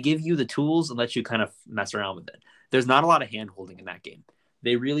they give you the tools and let you kind of mess around with it. There's not a lot of hand holding in that game.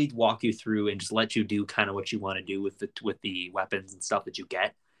 They really walk you through and just let you do kind of what you want to do with the weapons and stuff that you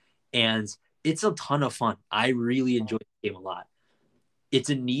get, and it's a ton of fun. I really enjoy the game a lot. It's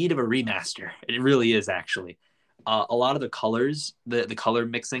in need of a remaster. It really is actually. A lot of the colors, the color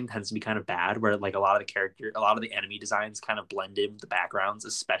mixing tends to be kind of bad, where like a lot of the enemy designs kind of blend in with the backgrounds,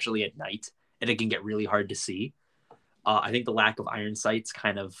 especially at night, and it can get really hard to see. I think the lack of iron sights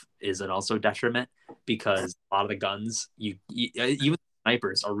kind of is an also detriment because a lot of the guns, even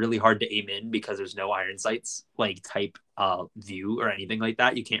snipers, are really hard to aim in because there's no iron sights like type view or anything like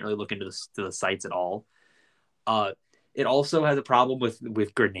that. You can't really look into the sights at all. Uh, it also has a problem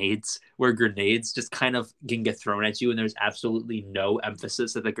with grenades, where grenades just kind of can get thrown at you, and there's absolutely no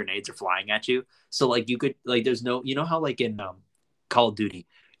emphasis that the grenades are flying at you. So like you could like there's no how like in Call of Duty,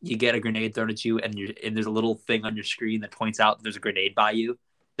 you get a grenade thrown at you, and there's a little thing on your screen that points out that there's a grenade by you.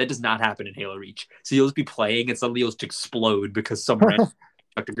 That does not happen in Halo Reach. So you'll just be playing, and suddenly you'll just explode because someone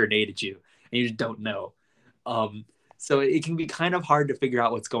chucked a grenade at you, and you just don't know. So it can be kind of hard to figure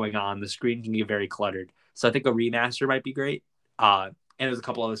out what's going on. The screen can get very cluttered. So I think a remaster might be great. And there's a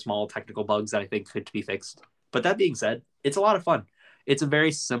couple other small technical bugs that I think could be fixed. But that being said, it's a lot of fun. It's a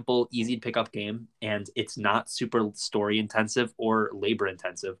very simple, easy to pick up game, and it's not super story intensive or labor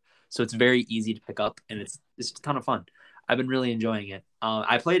intensive. So it's very easy to pick up, and it's a ton of fun. I've been really enjoying it.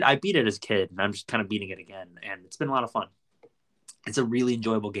 I beat it as a kid, and I'm just kind of beating it again, and it's been a lot of fun. It's a really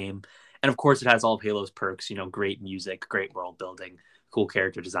enjoyable game. And of course, it has all of Halo's perks, great music, great world building, cool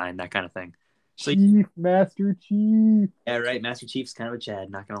character design, that kind of thing. So, Master Chief. Yeah, right. Master Chief's kind of a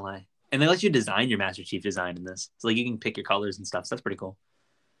Chad, not gonna lie. And they let you design your Master Chief design in this. So like you can pick your colors and stuff. So that's pretty cool.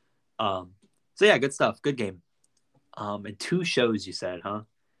 So yeah, good stuff. Good game. And 2 shows you said, huh?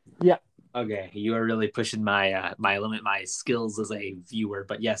 Yeah. Okay, you are really pushing my my skills as a viewer,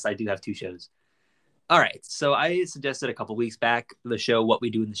 but yes, I do have 2 shows. All right, so I suggested a couple weeks back the show What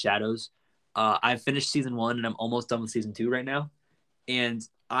We Do in the Shadows. I've finished season 1 and I'm almost done with season 2 right now, and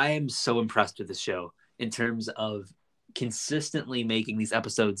I am so impressed with this show in terms of consistently making these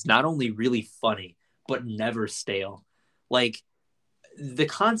episodes not only really funny but never stale. Like the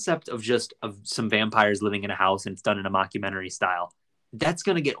concept of some vampires living in a house and it's done in a mockumentary style, that's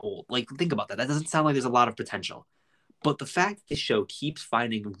gonna get old. Like think about that. That doesn't sound like there's a lot of potential. But the fact that this show keeps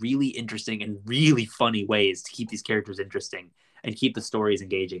finding really interesting and really funny ways to keep these characters interesting and keep the stories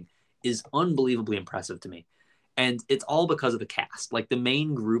engaging is unbelievably impressive to me. And it's all because of the cast. Like the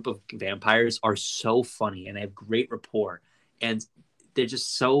main group of vampires are so funny and they have great rapport, and they're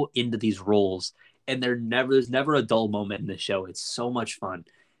just so into these roles. And there's never a dull moment in the show. It's so much fun.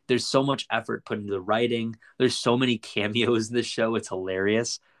 There's so much effort put into the writing. There's so many cameos in this show. It's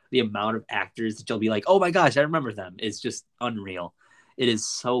hilarious. The amount of actors that you'll be like, oh my gosh, I remember them. It's just unreal. It is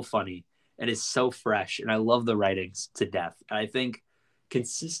so funny and it's so fresh. And I love the writings to death. And I think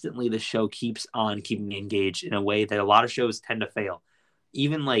consistently the show keeps on keeping me engaged in a way that a lot of shows tend to fail.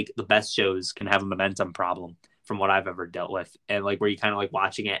 Even like the best shows can have a momentum problem from what I've ever dealt with. And like where you kind of like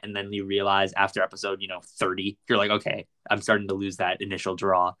watching it and then you realize after episode, 30, you're like, okay, I'm starting to lose that initial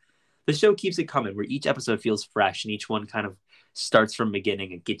draw. The show keeps it coming where each episode feels fresh and each one kind of starts from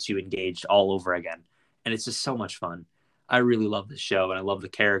beginning and gets you engaged all over again. And it's just so much fun. I really love the show and I love the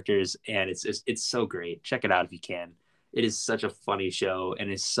characters, and it's so great. Check it out if you can. It is such a funny show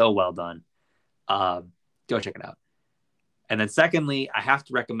and it's so well done. Go check it out. And then secondly, I have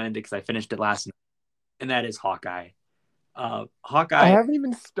to recommend it because I finished it last night, and that is Hawkeye. Hawkeye. I haven't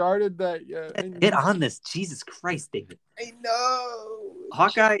even started that yet. Get on this. Jesus Christ, David. I know.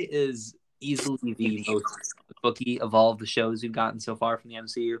 Hawkeye is easily the most booky of all of the shows we've gotten so far from the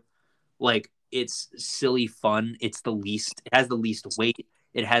MCU. Like, it's silly fun. It has the least weight.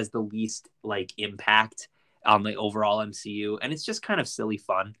 It has the least like impact on the overall MCU, and it's just kind of silly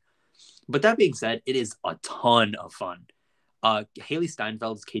fun. But that being said, it is a ton of fun. Haley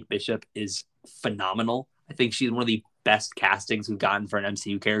Steinfeld's Kate Bishop is phenomenal. I think she's one of the best castings we've gotten for an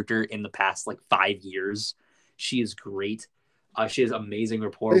MCU character in the past like 5 years. She is great. She has amazing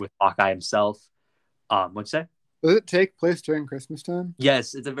rapport with Hawkeye himself. What'd you say? Does it take place during Christmas time?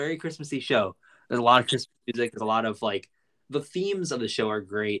 Yes, it's a very Christmassy show. There's a lot of Christmas music. There's a lot of like the themes of the show are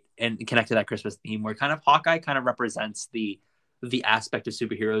great and connect to that Christmas theme where kind of Hawkeye kind of represents the aspect of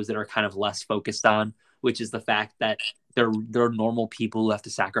superheroes that are kind of less focused on, which is the fact that they're normal people who have to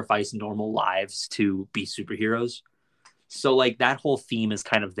sacrifice normal lives to be superheroes. So like that whole theme is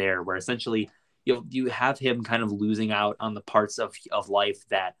kind of there where essentially you have him kind of losing out on the parts of life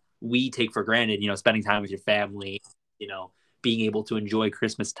that we take for granted, spending time with your family, being able to enjoy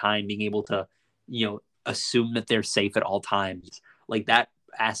Christmas time, being able to, assume that they're safe at all times. Like that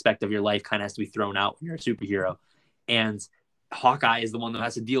aspect of your life kind of has to be thrown out when you're a superhero. And Hawkeye is the one that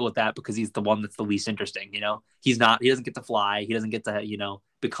has to deal with that because he's the one that's the least interesting, he doesn't get to fly. He doesn't get to,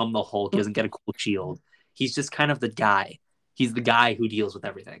 become the Hulk. He doesn't get a cool shield. He's just kind of the guy. He's the guy who deals with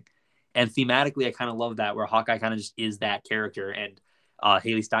everything. And thematically, I kind of love that where Hawkeye kind of just is that character. And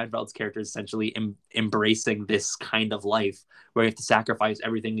Haley Steinfeld's character is essentially embracing this kind of life where you have to sacrifice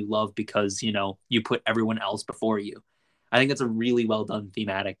everything you love because, you put everyone else before you. I think that's a really well done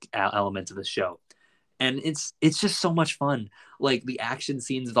thematic element of the show. And it's just so much fun. Like the action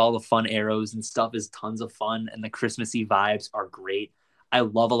scenes with all the fun arrows and stuff is tons of fun. And the Christmassy vibes are great. I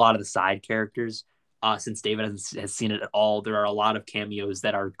love a lot of the side characters. Since David has seen it at all, there are a lot of cameos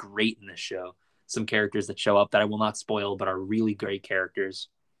that are great in this show. Some characters that show up that I will not spoil, but are really great characters.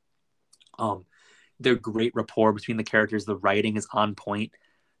 They're great rapport between the characters. The writing is on point.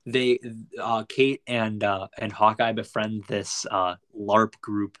 Kate and Hawkeye befriend this LARP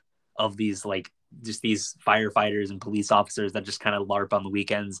group of these just these firefighters and police officers that just kind of LARP on the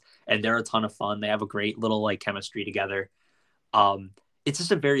weekends, and they're a ton of fun. They have a great little chemistry together. It's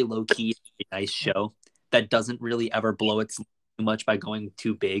just a very low key, nice show that doesn't really ever blow it too much by going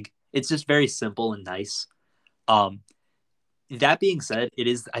too big. It's just very simple and nice. That being said,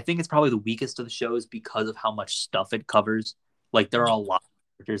 I think it's probably the weakest of the shows because of how much stuff it covers. Like there are a lot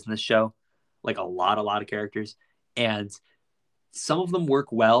of characters in this show, like a lot of characters, and some of them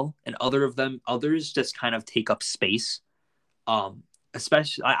work well, and others just kind of take up space.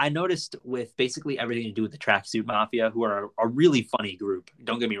 Especially, I noticed with basically everything to do with the Tracksuit Mafia, who are a really funny group.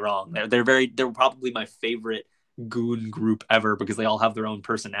 Don't get me wrong; they're probably my favorite goon group ever because they all have their own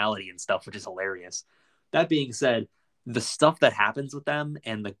personality and stuff, which is hilarious. That being said, the stuff that happens with them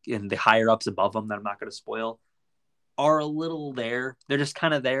and the higher ups above them that I'm not going to spoil are a little there. They're just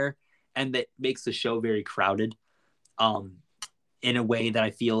kind of there, and that makes the show very crowded. In a way that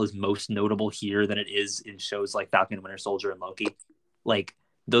I feel is most notable here than it is in shows like Falcon and Winter Soldier and Loki. Like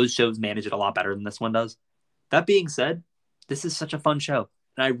those shows manage it a lot better than this one does. That being said, this is such a fun show.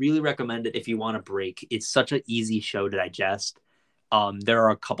 And I really recommend it if you want a break. It's such an easy show to digest. There are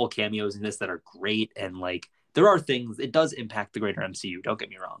a couple cameos in this that are great. And there are things, it does impact the greater MCU. Don't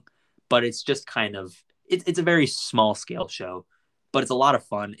get me wrong. But it's just kind of, it's a very small scale show, but it's a lot of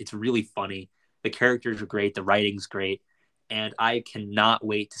fun. It's really funny. The characters are great. The writing's great. And I cannot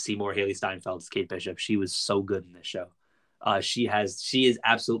wait to see more Haley Steinfeld's Kate Bishop. She was so good in this show. She is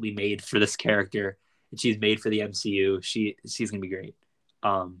absolutely made for this character, and she's made for the MCU. She's gonna be great.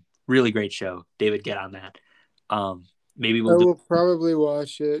 Really great show. David, get on that. Maybe I will probably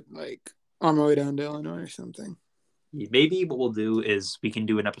watch it on my way down to Illinois or something. Maybe what we'll do is we can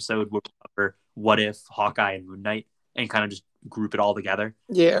do an episode where we'll cover What If, Hawkeye, and Moon Knight, and kind of just group it all together.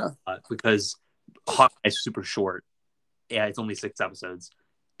 Yeah. Because Hawkeye is super short. Yeah, it's only 6 episodes,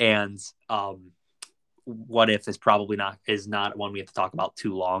 and What If is probably not one we have to talk about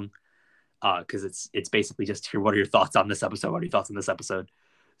too long, because it's basically just here. What are your thoughts on this episode? What are your thoughts on this episode?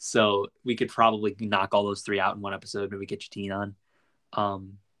 So we could probably knock all those 3 out in one episode. Maybe get Jatin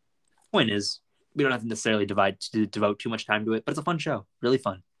on. Point is, we don't have to necessarily devote too much time to it, but it's a fun show, really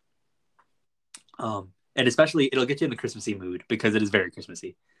fun. And especially it'll get you in the Christmassy mood because it is very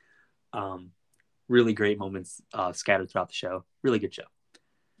Christmassy. Really great moments scattered throughout the show. Really good show.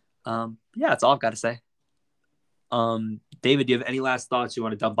 Yeah, that's all I've got to say. David, do you have any last thoughts you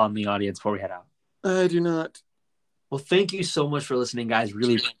want to dump on the audience before we head out? I do not. Well, thank you so much for listening, guys.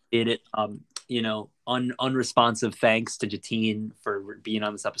 Really appreciate it. Unresponsive thanks to Jatin for being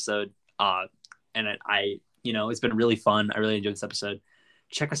on this episode. And it's been really fun. I really enjoyed this episode.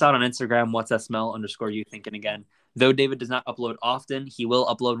 Check us out on Instagram, what's that smell _you thinking again. Though David does not upload often, he will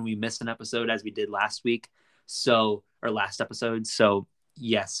upload when we miss an episode, as we did last episode. So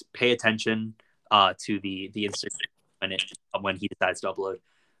yes, pay attention to the Instagram when he decides to upload,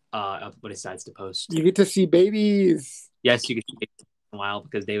 when he decides to post. You get to see babies. Yes, you get to see babies in a while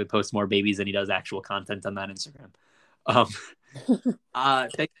because David posts more babies than he does actual content on that Instagram.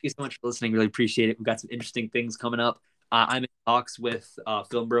 Thank you so much for listening. Really appreciate it. We've got some interesting things coming up. I'm in talks with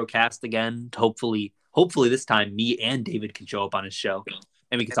Film Broadcast again. Hopefully this time me and David can show up on his show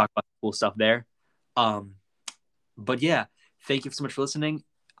and we can talk about cool stuff there. But yeah, Thank you so much for listening.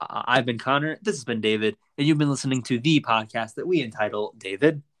 I've been Connor. This has been David, and you've been listening to the podcast that we entitle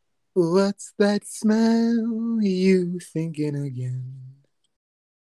David. What's that smell you thinking again?